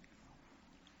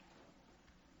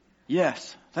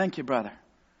 Yes. Thank you, brother.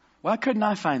 Why couldn't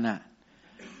I find that?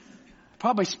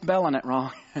 Probably spelling it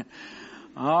wrong.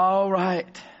 All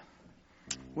right.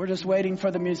 We're just waiting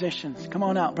for the musicians. Come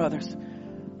on out, brothers.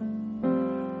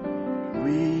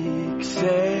 Weak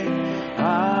say,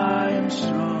 I am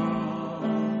strong.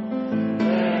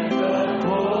 Let the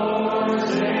poor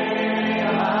say,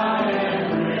 I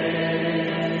am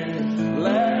rich.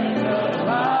 Let the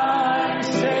blind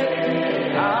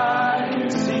say, I can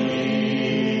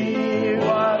see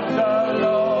what the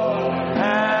Lord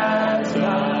has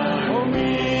done for me.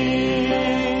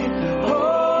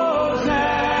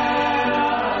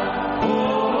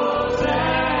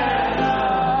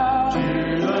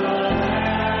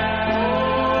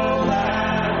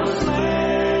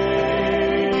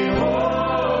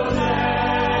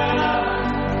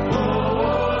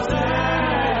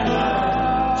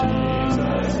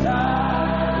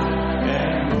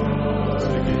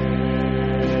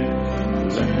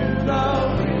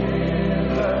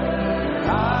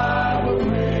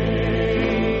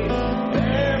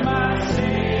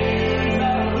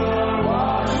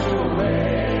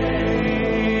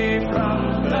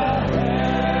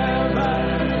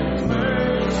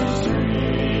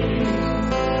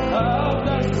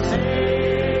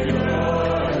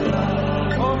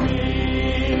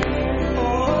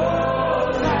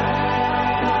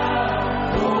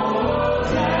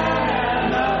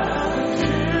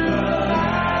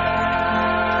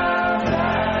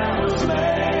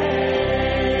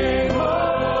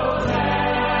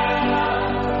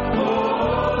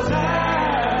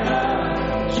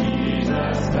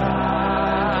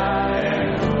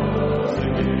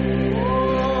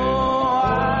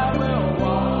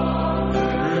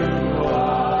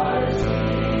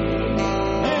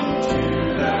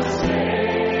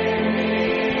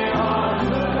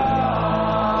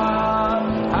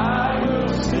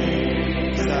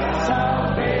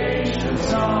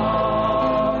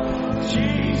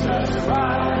 Jesus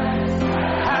Christ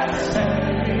has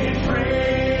set me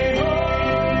free.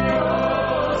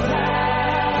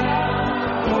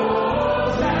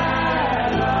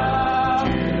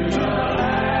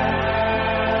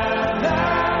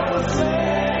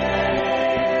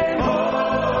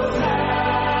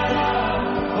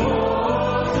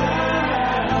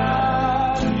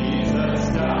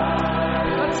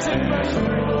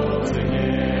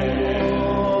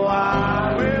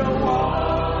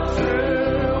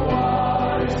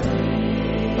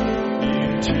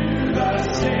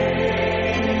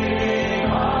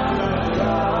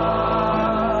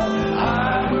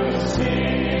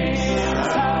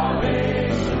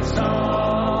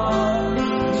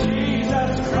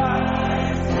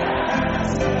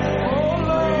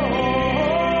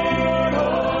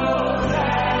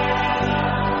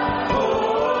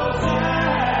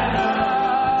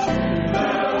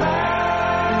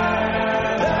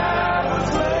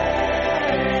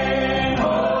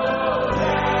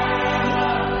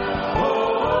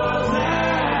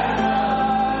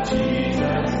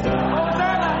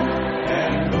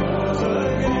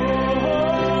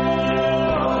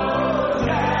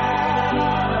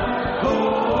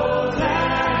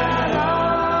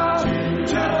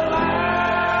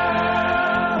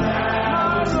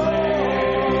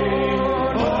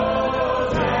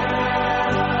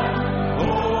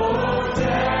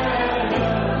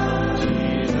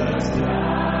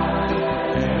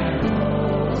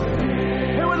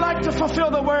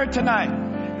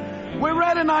 Tonight. We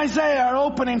read in Isaiah, our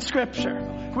opening scripture.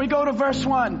 Can we go to verse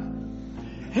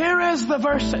 1? Here is the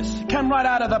verses. Come right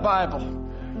out of the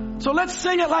Bible. So let's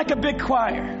sing it like a big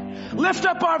choir. Lift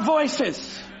up our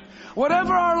voices.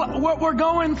 What we're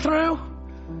going through,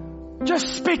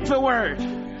 just speak the word.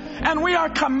 And we are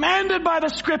commanded by the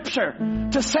scripture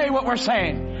to say what we're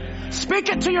saying. Speak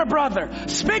it to your brother.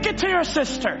 Speak it to your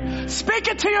sister. Speak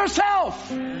it to yourself.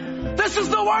 This is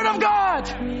the word of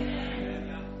God.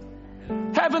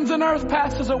 Heavens and earth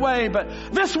passes away, but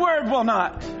this word will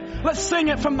not. Let's sing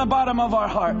it from the bottom of our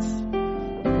hearts.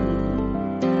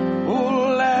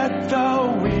 Oh, let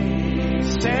the weak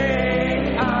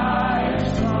say I am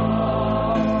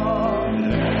strong.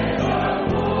 Let the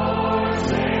poor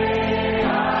say I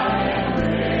am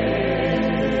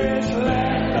rich.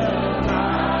 Let the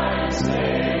blind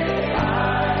say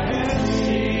I can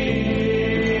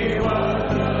see what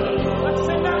the Lord. Let's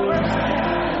sing that verse.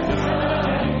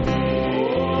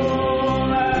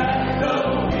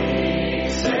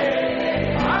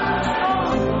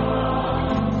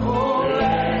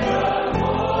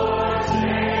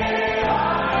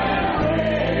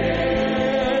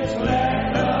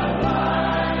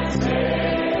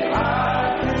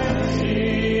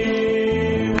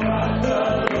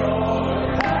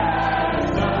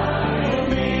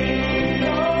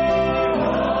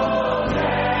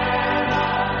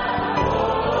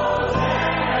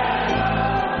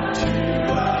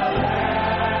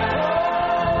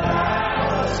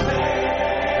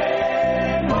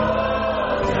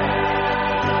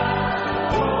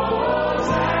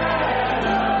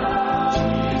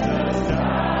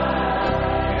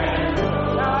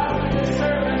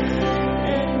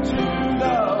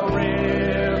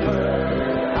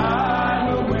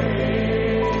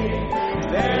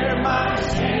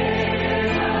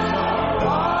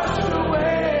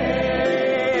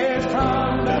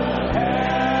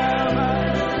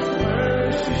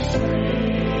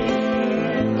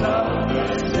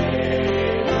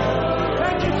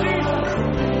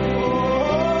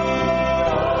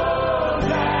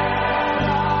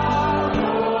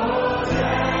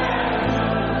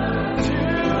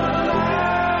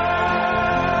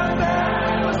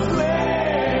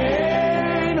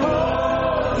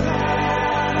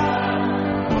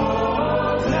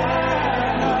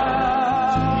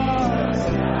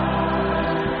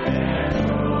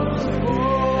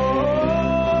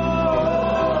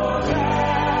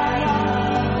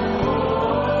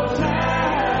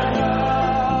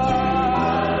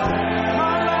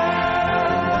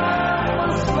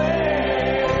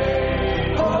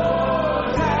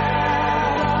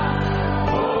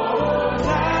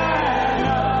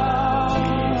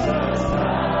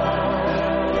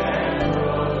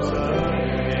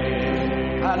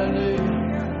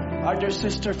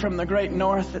 Sister from the great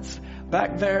north that's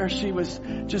back there. She was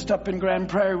just up in Grand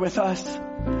Prairie with us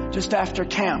just after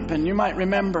camp. And you might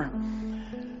remember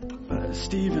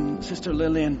Steve and Sister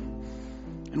Lillian.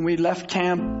 And we left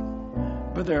camp.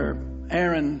 Brother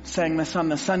Aaron sang this on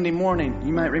the Sunday morning.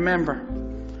 You might remember.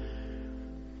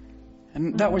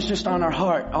 And that was just on our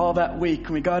heart all that week.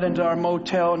 And we got into our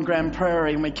motel in Grand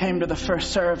Prairie and we came to the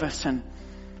first service. And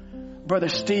Brother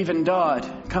Stephen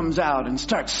Dodd comes out and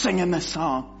starts singing this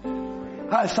song.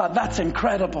 I thought, that's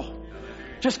incredible.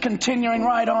 Just continuing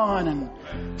right on. And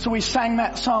so we sang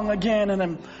that song again. And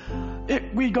then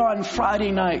we go on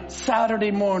Friday night,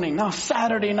 Saturday morning. Now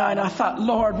Saturday night, I thought,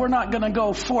 Lord, we're not going to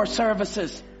go 4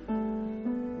 services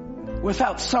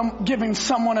without giving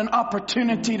someone an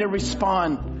opportunity to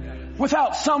respond.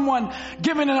 Without someone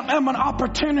giving them an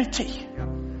opportunity.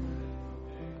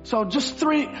 So just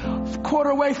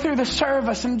quarter way through the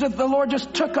service, and the Lord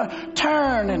just took a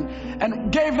turn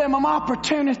and gave them an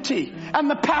opportunity. And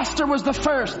the pastor was the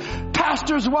first.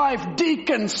 Pastor's wife,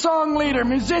 deacon, song leader,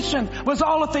 musician was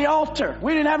all at the altar.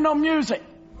 We didn't have no music.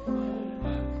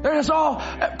 They're just all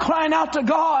crying out to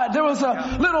God. There was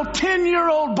a little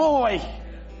 10-year-old boy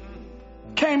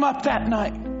came up that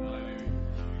night.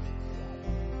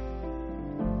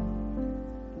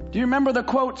 Do you remember the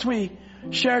quotes we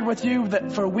shared with you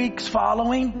that for weeks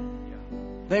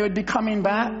following, they would be coming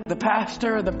back? The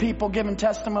pastor, the people giving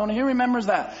testimony. Who remembers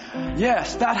that?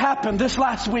 Yes, that happened this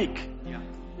last week.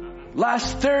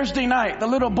 Last Thursday night, the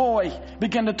little boy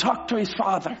began to talk to his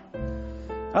father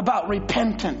about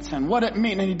repentance and what it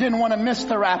meant, and he didn't want to miss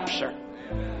the rapture.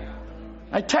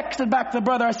 I texted back the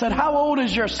brother. I said, how old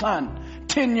is your son?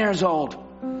 10 years old.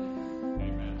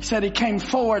 He said he came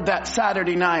forward that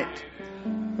Saturday night.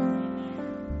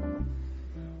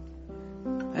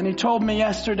 And he told me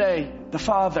yesterday, the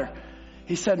father,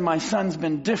 he said, my son's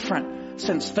been different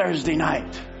since Thursday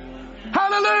night.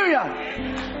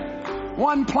 Hallelujah!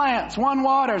 One plants, one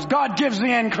waters. God gives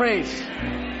the increase.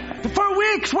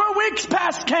 We're weeks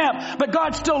past camp, but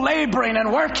God's still laboring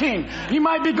and working. You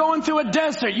might be going through a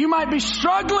desert. You might be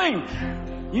struggling.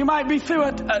 You might be through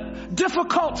a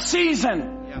difficult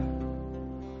season.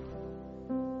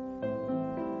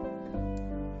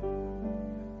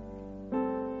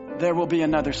 There will be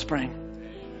another spring.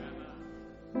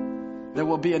 There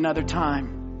will be another time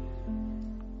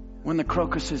when the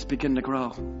crocuses begin to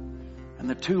grow and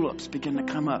the tulips begin to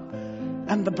come up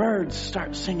and the birds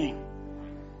start singing.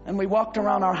 And we walked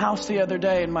around our house the other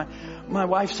day, and my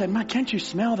wife said, "Man, can't you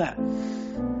smell that?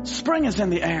 Spring is in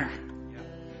the air."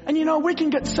 And you know, we can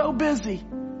get so busy,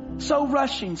 so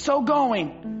rushing, so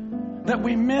going, that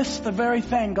we miss the very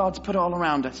thing God's put all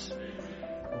around us.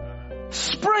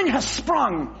 Spring has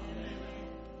sprung.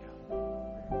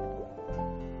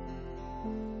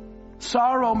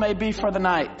 Sorrow may be for the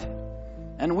night,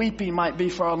 and weeping might be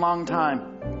for a long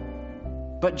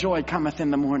time, but joy cometh in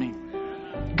the morning.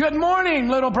 Good morning,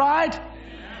 little bride.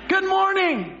 Good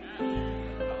morning.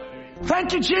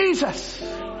 Thank you, Jesus.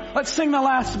 Let's sing the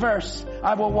last verse.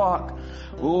 I will walk.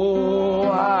 Oh,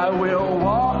 I will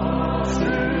walk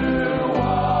through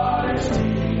waters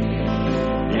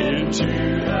deep into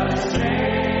the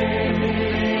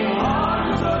saving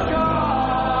arms of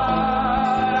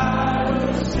God. I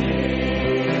will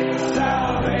sing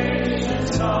salvation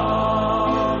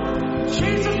song.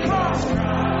 Jesus Christ.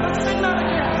 Let's sing that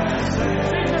again.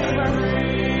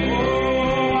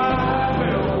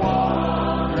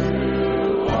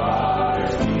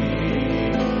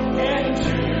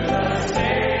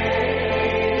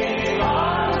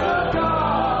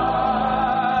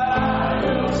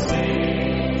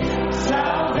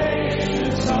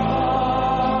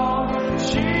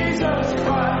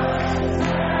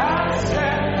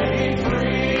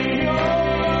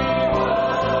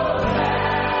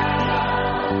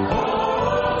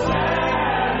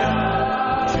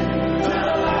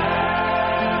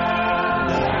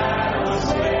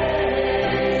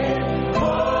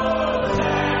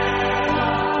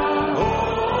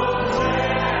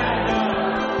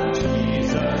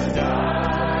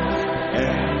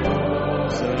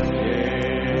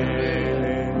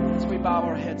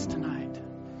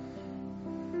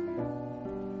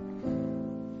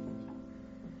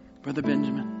 Brother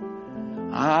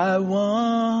Benjamin, I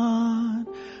want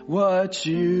what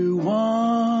you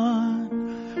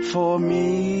want for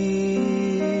me,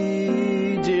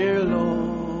 dear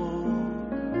Lord.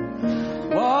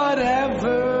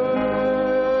 Whatever,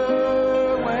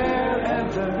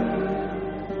 wherever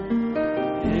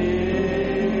it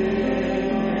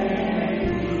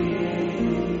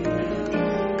be,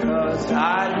 'cause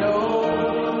I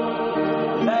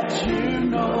know that you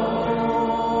know.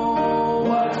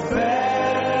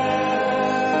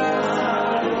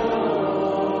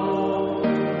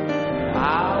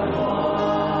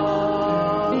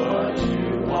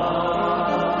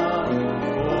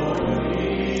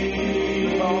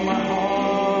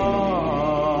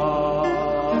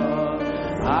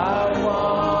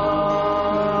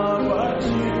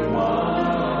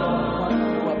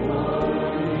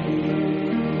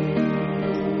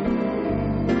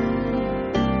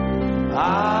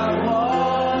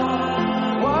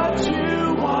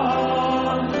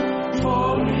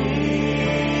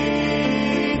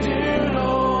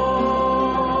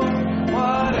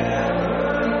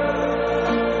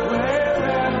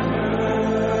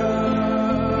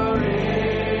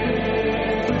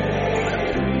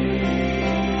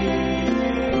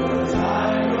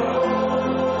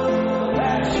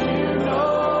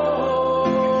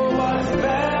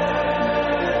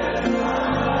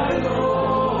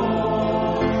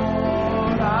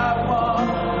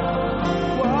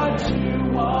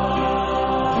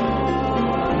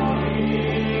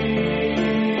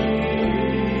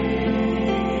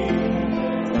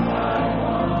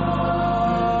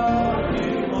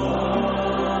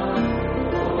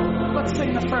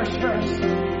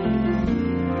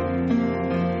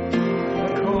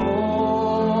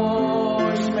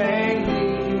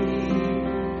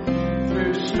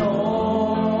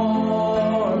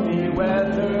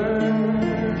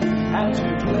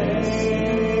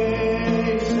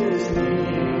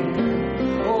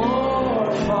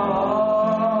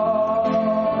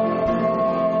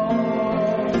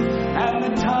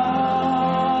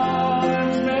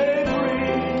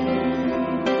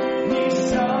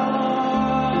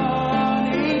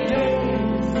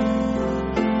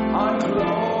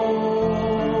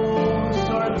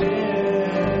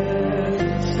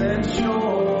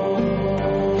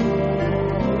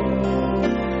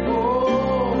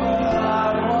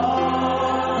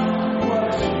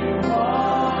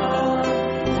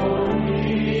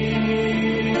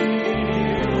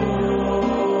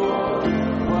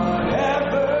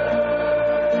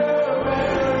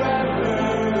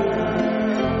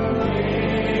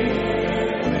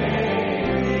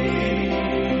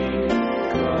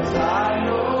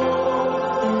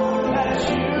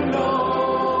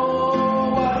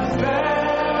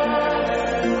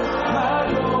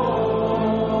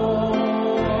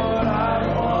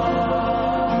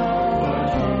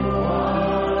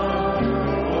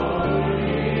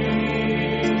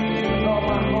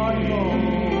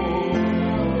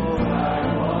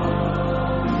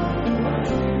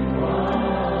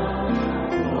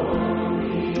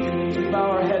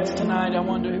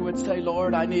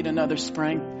 I need another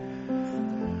spring.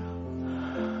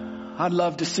 I'd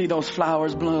love to see those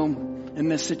flowers bloom in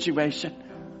this situation.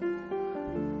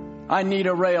 I need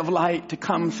a ray of light to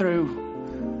come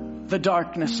through the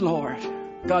darkness, Lord.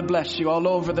 God bless you all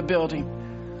over the building.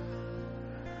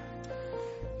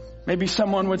 Maybe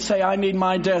someone would say, I need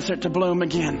my desert to bloom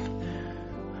again.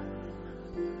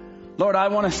 Lord, I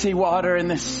want to see water in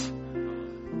this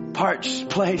parched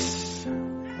place.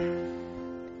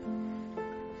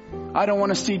 I don't want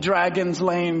to see dragons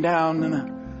laying down in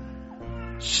the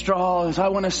straws. I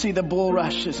want to see the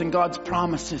bulrushes and God's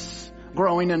promises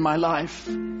growing in my life.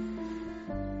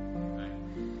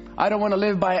 I don't want to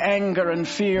live by anger and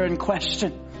fear and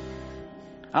question.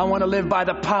 I want to live by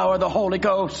the power of the Holy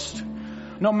Ghost.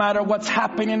 No matter what's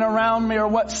happening around me or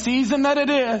what season that it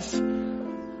is.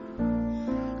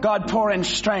 God, pour in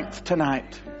strength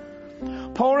tonight.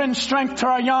 Pour in strength to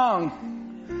our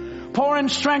young. Pour in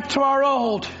strength to our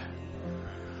old.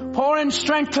 Pour in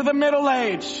strength to the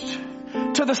middle-aged,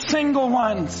 to the single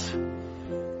ones.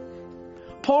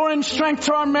 Pour in strength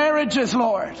to our marriages,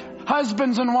 Lord,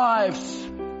 husbands and wives.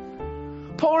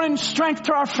 Pour in strength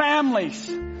to our families.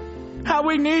 How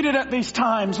we need it at these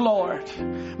times, Lord.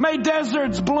 May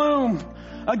deserts bloom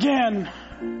again.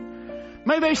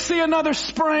 May they see another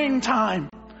springtime.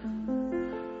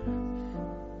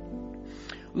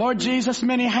 Lord Jesus,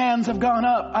 many hands have gone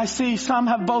up. I see some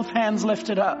have both hands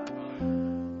lifted up.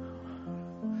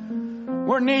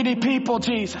 We're needy people,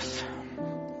 Jesus.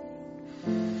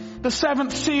 The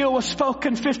seventh seal was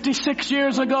spoken 56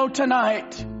 years ago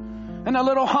tonight in a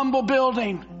little humble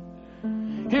building.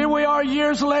 Here we are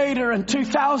years later in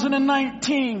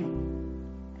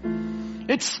 2019.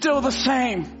 It's still the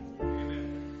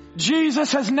same.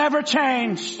 Jesus has never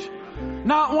changed.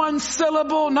 Not one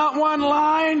syllable, not one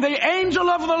line. The angel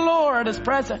of the Lord is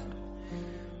present.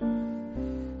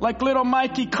 Like little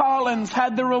Mikey Collins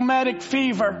had the rheumatic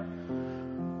fever.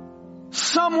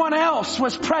 Someone else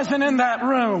was present in that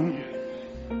room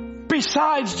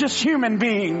besides just human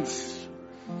beings.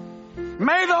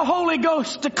 May the Holy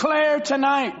Ghost declare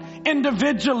tonight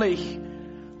individually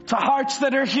to hearts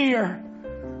that are here.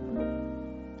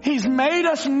 He's made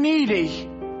us needy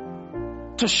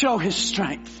to show His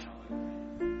strength.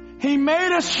 He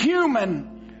made us human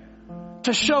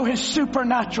to show His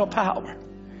supernatural power.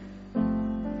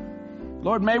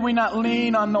 Lord, may we not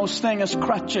lean on those things as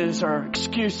crutches or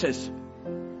excuses,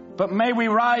 but may we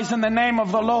rise in the name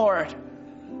of the Lord.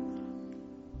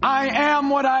 I am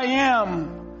what I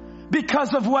am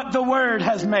because of what the Word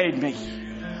has made me.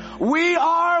 We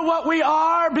are what we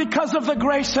are because of the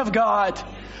grace of God.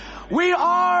 We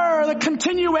are the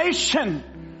continuation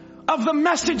of the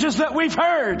messages that we've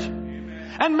heard.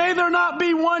 And may there not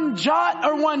be one jot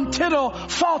or one tittle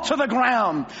fall to the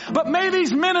ground. But may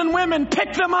these men and women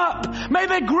pick them up. May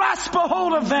they grasp a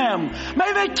hold of them.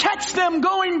 May they catch them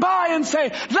going by and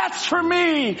say, that's for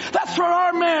me. That's for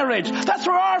our marriage. That's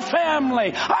for our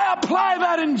family. I apply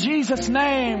that in Jesus'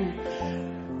 name.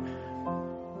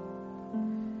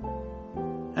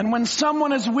 And when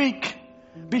someone is weak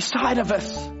beside of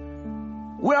us,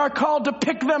 we are called to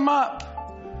pick them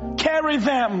up, carry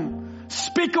them,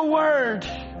 speak a word,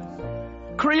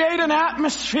 create an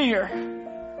atmosphere.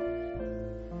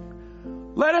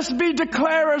 Let us be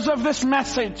declarers of this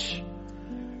message.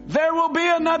 There will be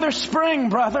another spring,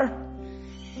 brother.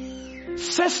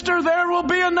 Sister, there will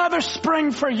be another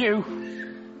spring for you.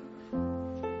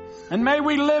 And may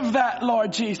we live that,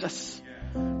 Lord Jesus.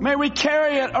 May we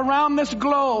carry it around this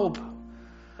globe.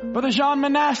 Brother Jean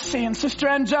Manasseh and Sister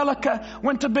Angelica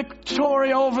went to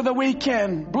Victoria over the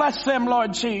weekend. Bless them,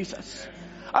 Lord Jesus.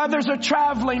 Others are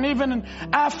traveling, even in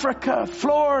Africa,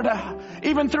 Florida,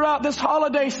 even throughout this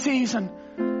holiday season.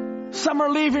 Some are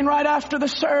leaving right after the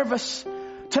service,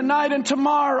 tonight and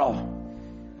tomorrow.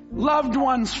 Loved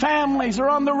ones, families are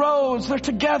on the roads. They're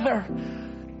together.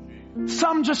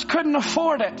 Some just couldn't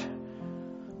afford it,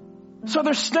 so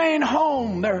they're staying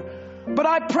home. But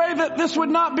I pray that this would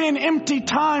not be an empty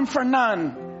time for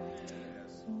none,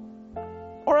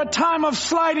 or a time of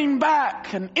sliding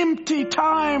back, an empty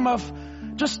time of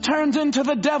just turns into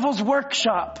the devil's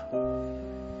workshop.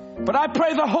 But I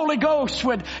pray the Holy Ghost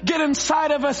would get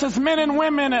inside of us as men and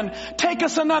women and take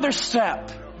us another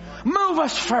step, move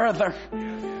us further.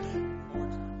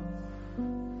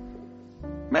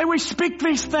 May we speak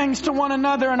these things to one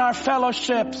another in our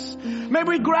fellowships. May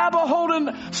we grab a hold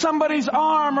of somebody's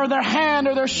arm or their hand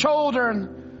or their shoulder and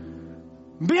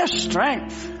be a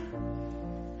strength.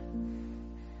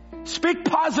 Speak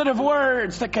positive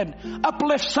words that can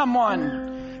uplift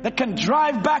someone, that can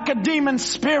drive back a demon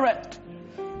spirit,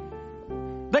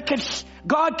 that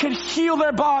God could heal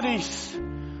their bodies.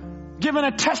 Given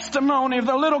a testimony of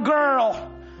the little girl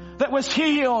that was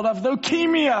healed of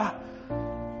leukemia.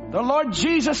 The Lord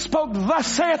Jesus spoke, "Thus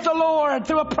saith the Lord,"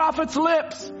 through a prophet's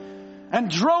lips and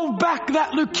drove back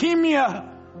that leukemia.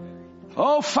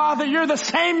 Oh, Father, you're the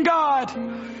same God.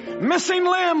 Missing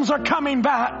limbs are coming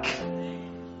back.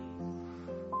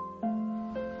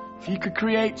 If you could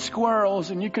create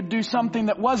squirrels and you could do something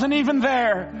that wasn't even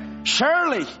there,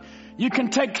 surely you can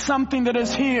take something that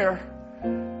is here.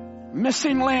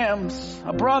 Missing limbs,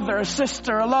 a brother, a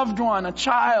sister, a loved one, a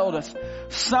child, a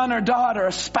son or daughter,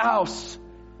 a spouse.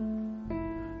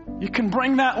 You can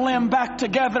bring that limb back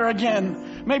together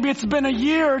again. Maybe it's been a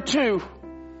year or two.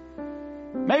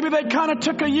 Maybe they kind of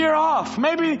took a year off.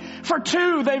 Maybe for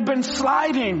 2 they've been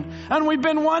sliding and we've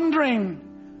been wondering.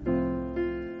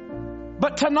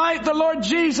 But tonight the Lord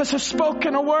Jesus has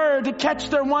spoken a word to catch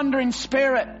their wandering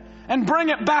spirit and bring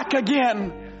it back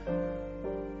again.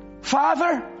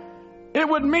 Father, it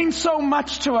would mean so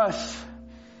much to us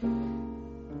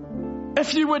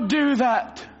if you would do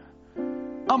that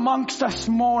amongst us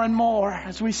more and more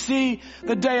as we see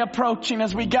the day approaching,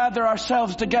 as we gather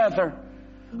ourselves together.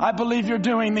 I believe you're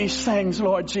doing these things,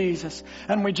 Lord Jesus,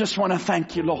 and we just want to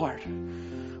thank you, Lord.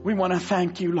 We want to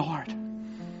thank you, Lord.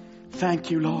 Thank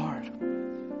you, Lord.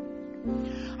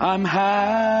 I'm happy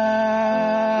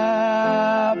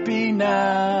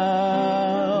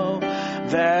now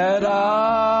that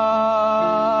I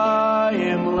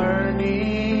am learning,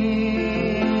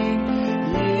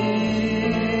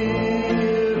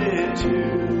 yielded to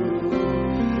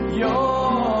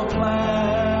your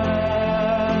plan,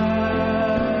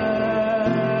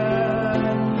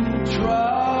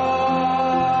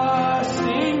 trusting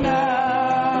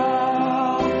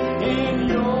now in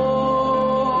your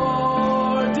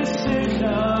decision.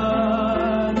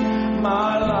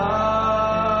 My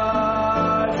life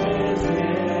is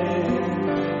in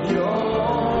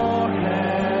your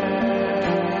hands.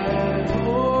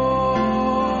 Oh,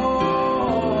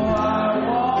 I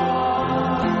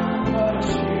want what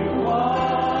you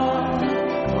want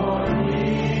for me,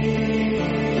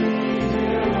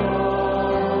 dear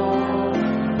Lord.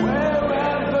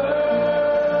 Wherever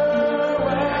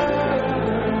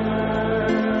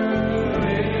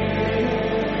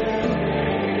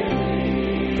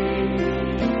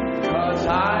Cause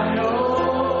I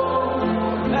know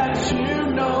that you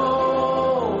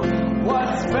know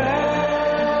what's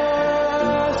best,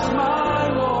 my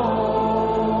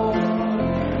Lord.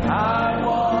 I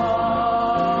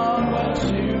want what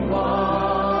you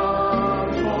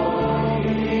want for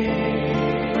me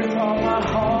with all my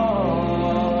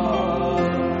heart.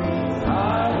 I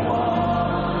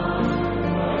want.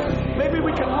 Maybe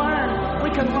we can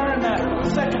learn that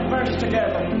second verse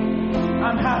together.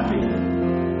 I'm happy.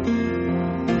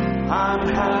 I'm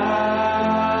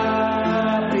happy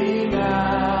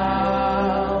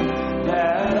now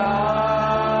that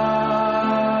I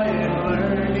am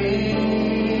learning,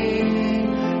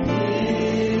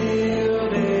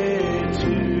 yielded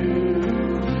to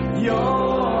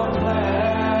your plan,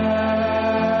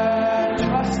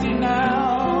 trusting now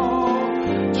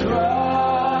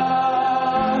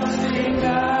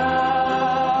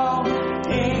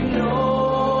in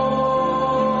your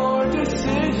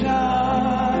decisions.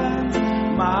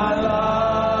 My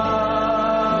life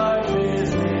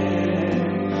is in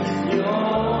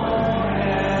your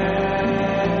hands.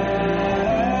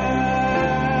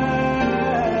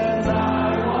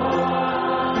 I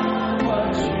want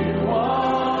what you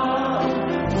want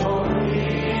for me,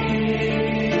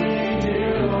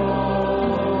 dear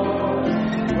Lord.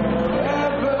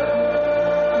 Wherever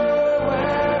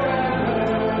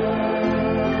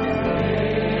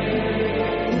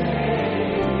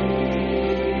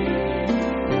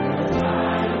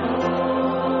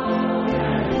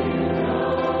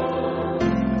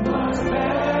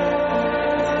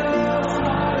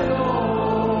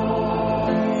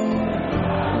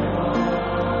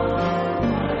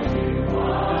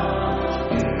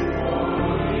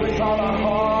with all our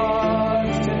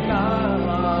hearts tonight,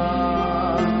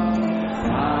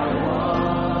 I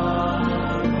want.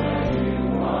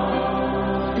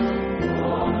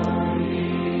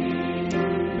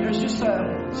 There's just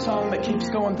a song that keeps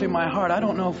going through my heart. I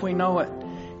don't know if we know it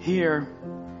here.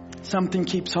 Something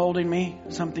keeps holding me.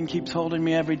 Something keeps holding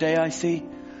me every day I see.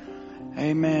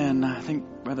 Amen. I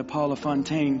think Brother Paul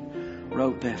LaFontaine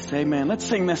wrote this. Amen. Let's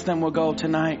sing this, then we'll go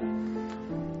tonight.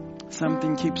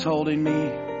 Something keeps holding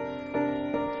me.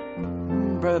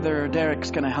 Brother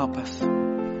Derek's going to help us.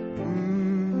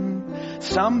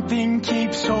 Something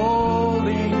keeps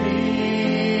holding me.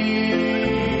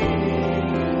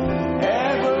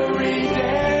 Every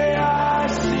day I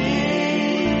see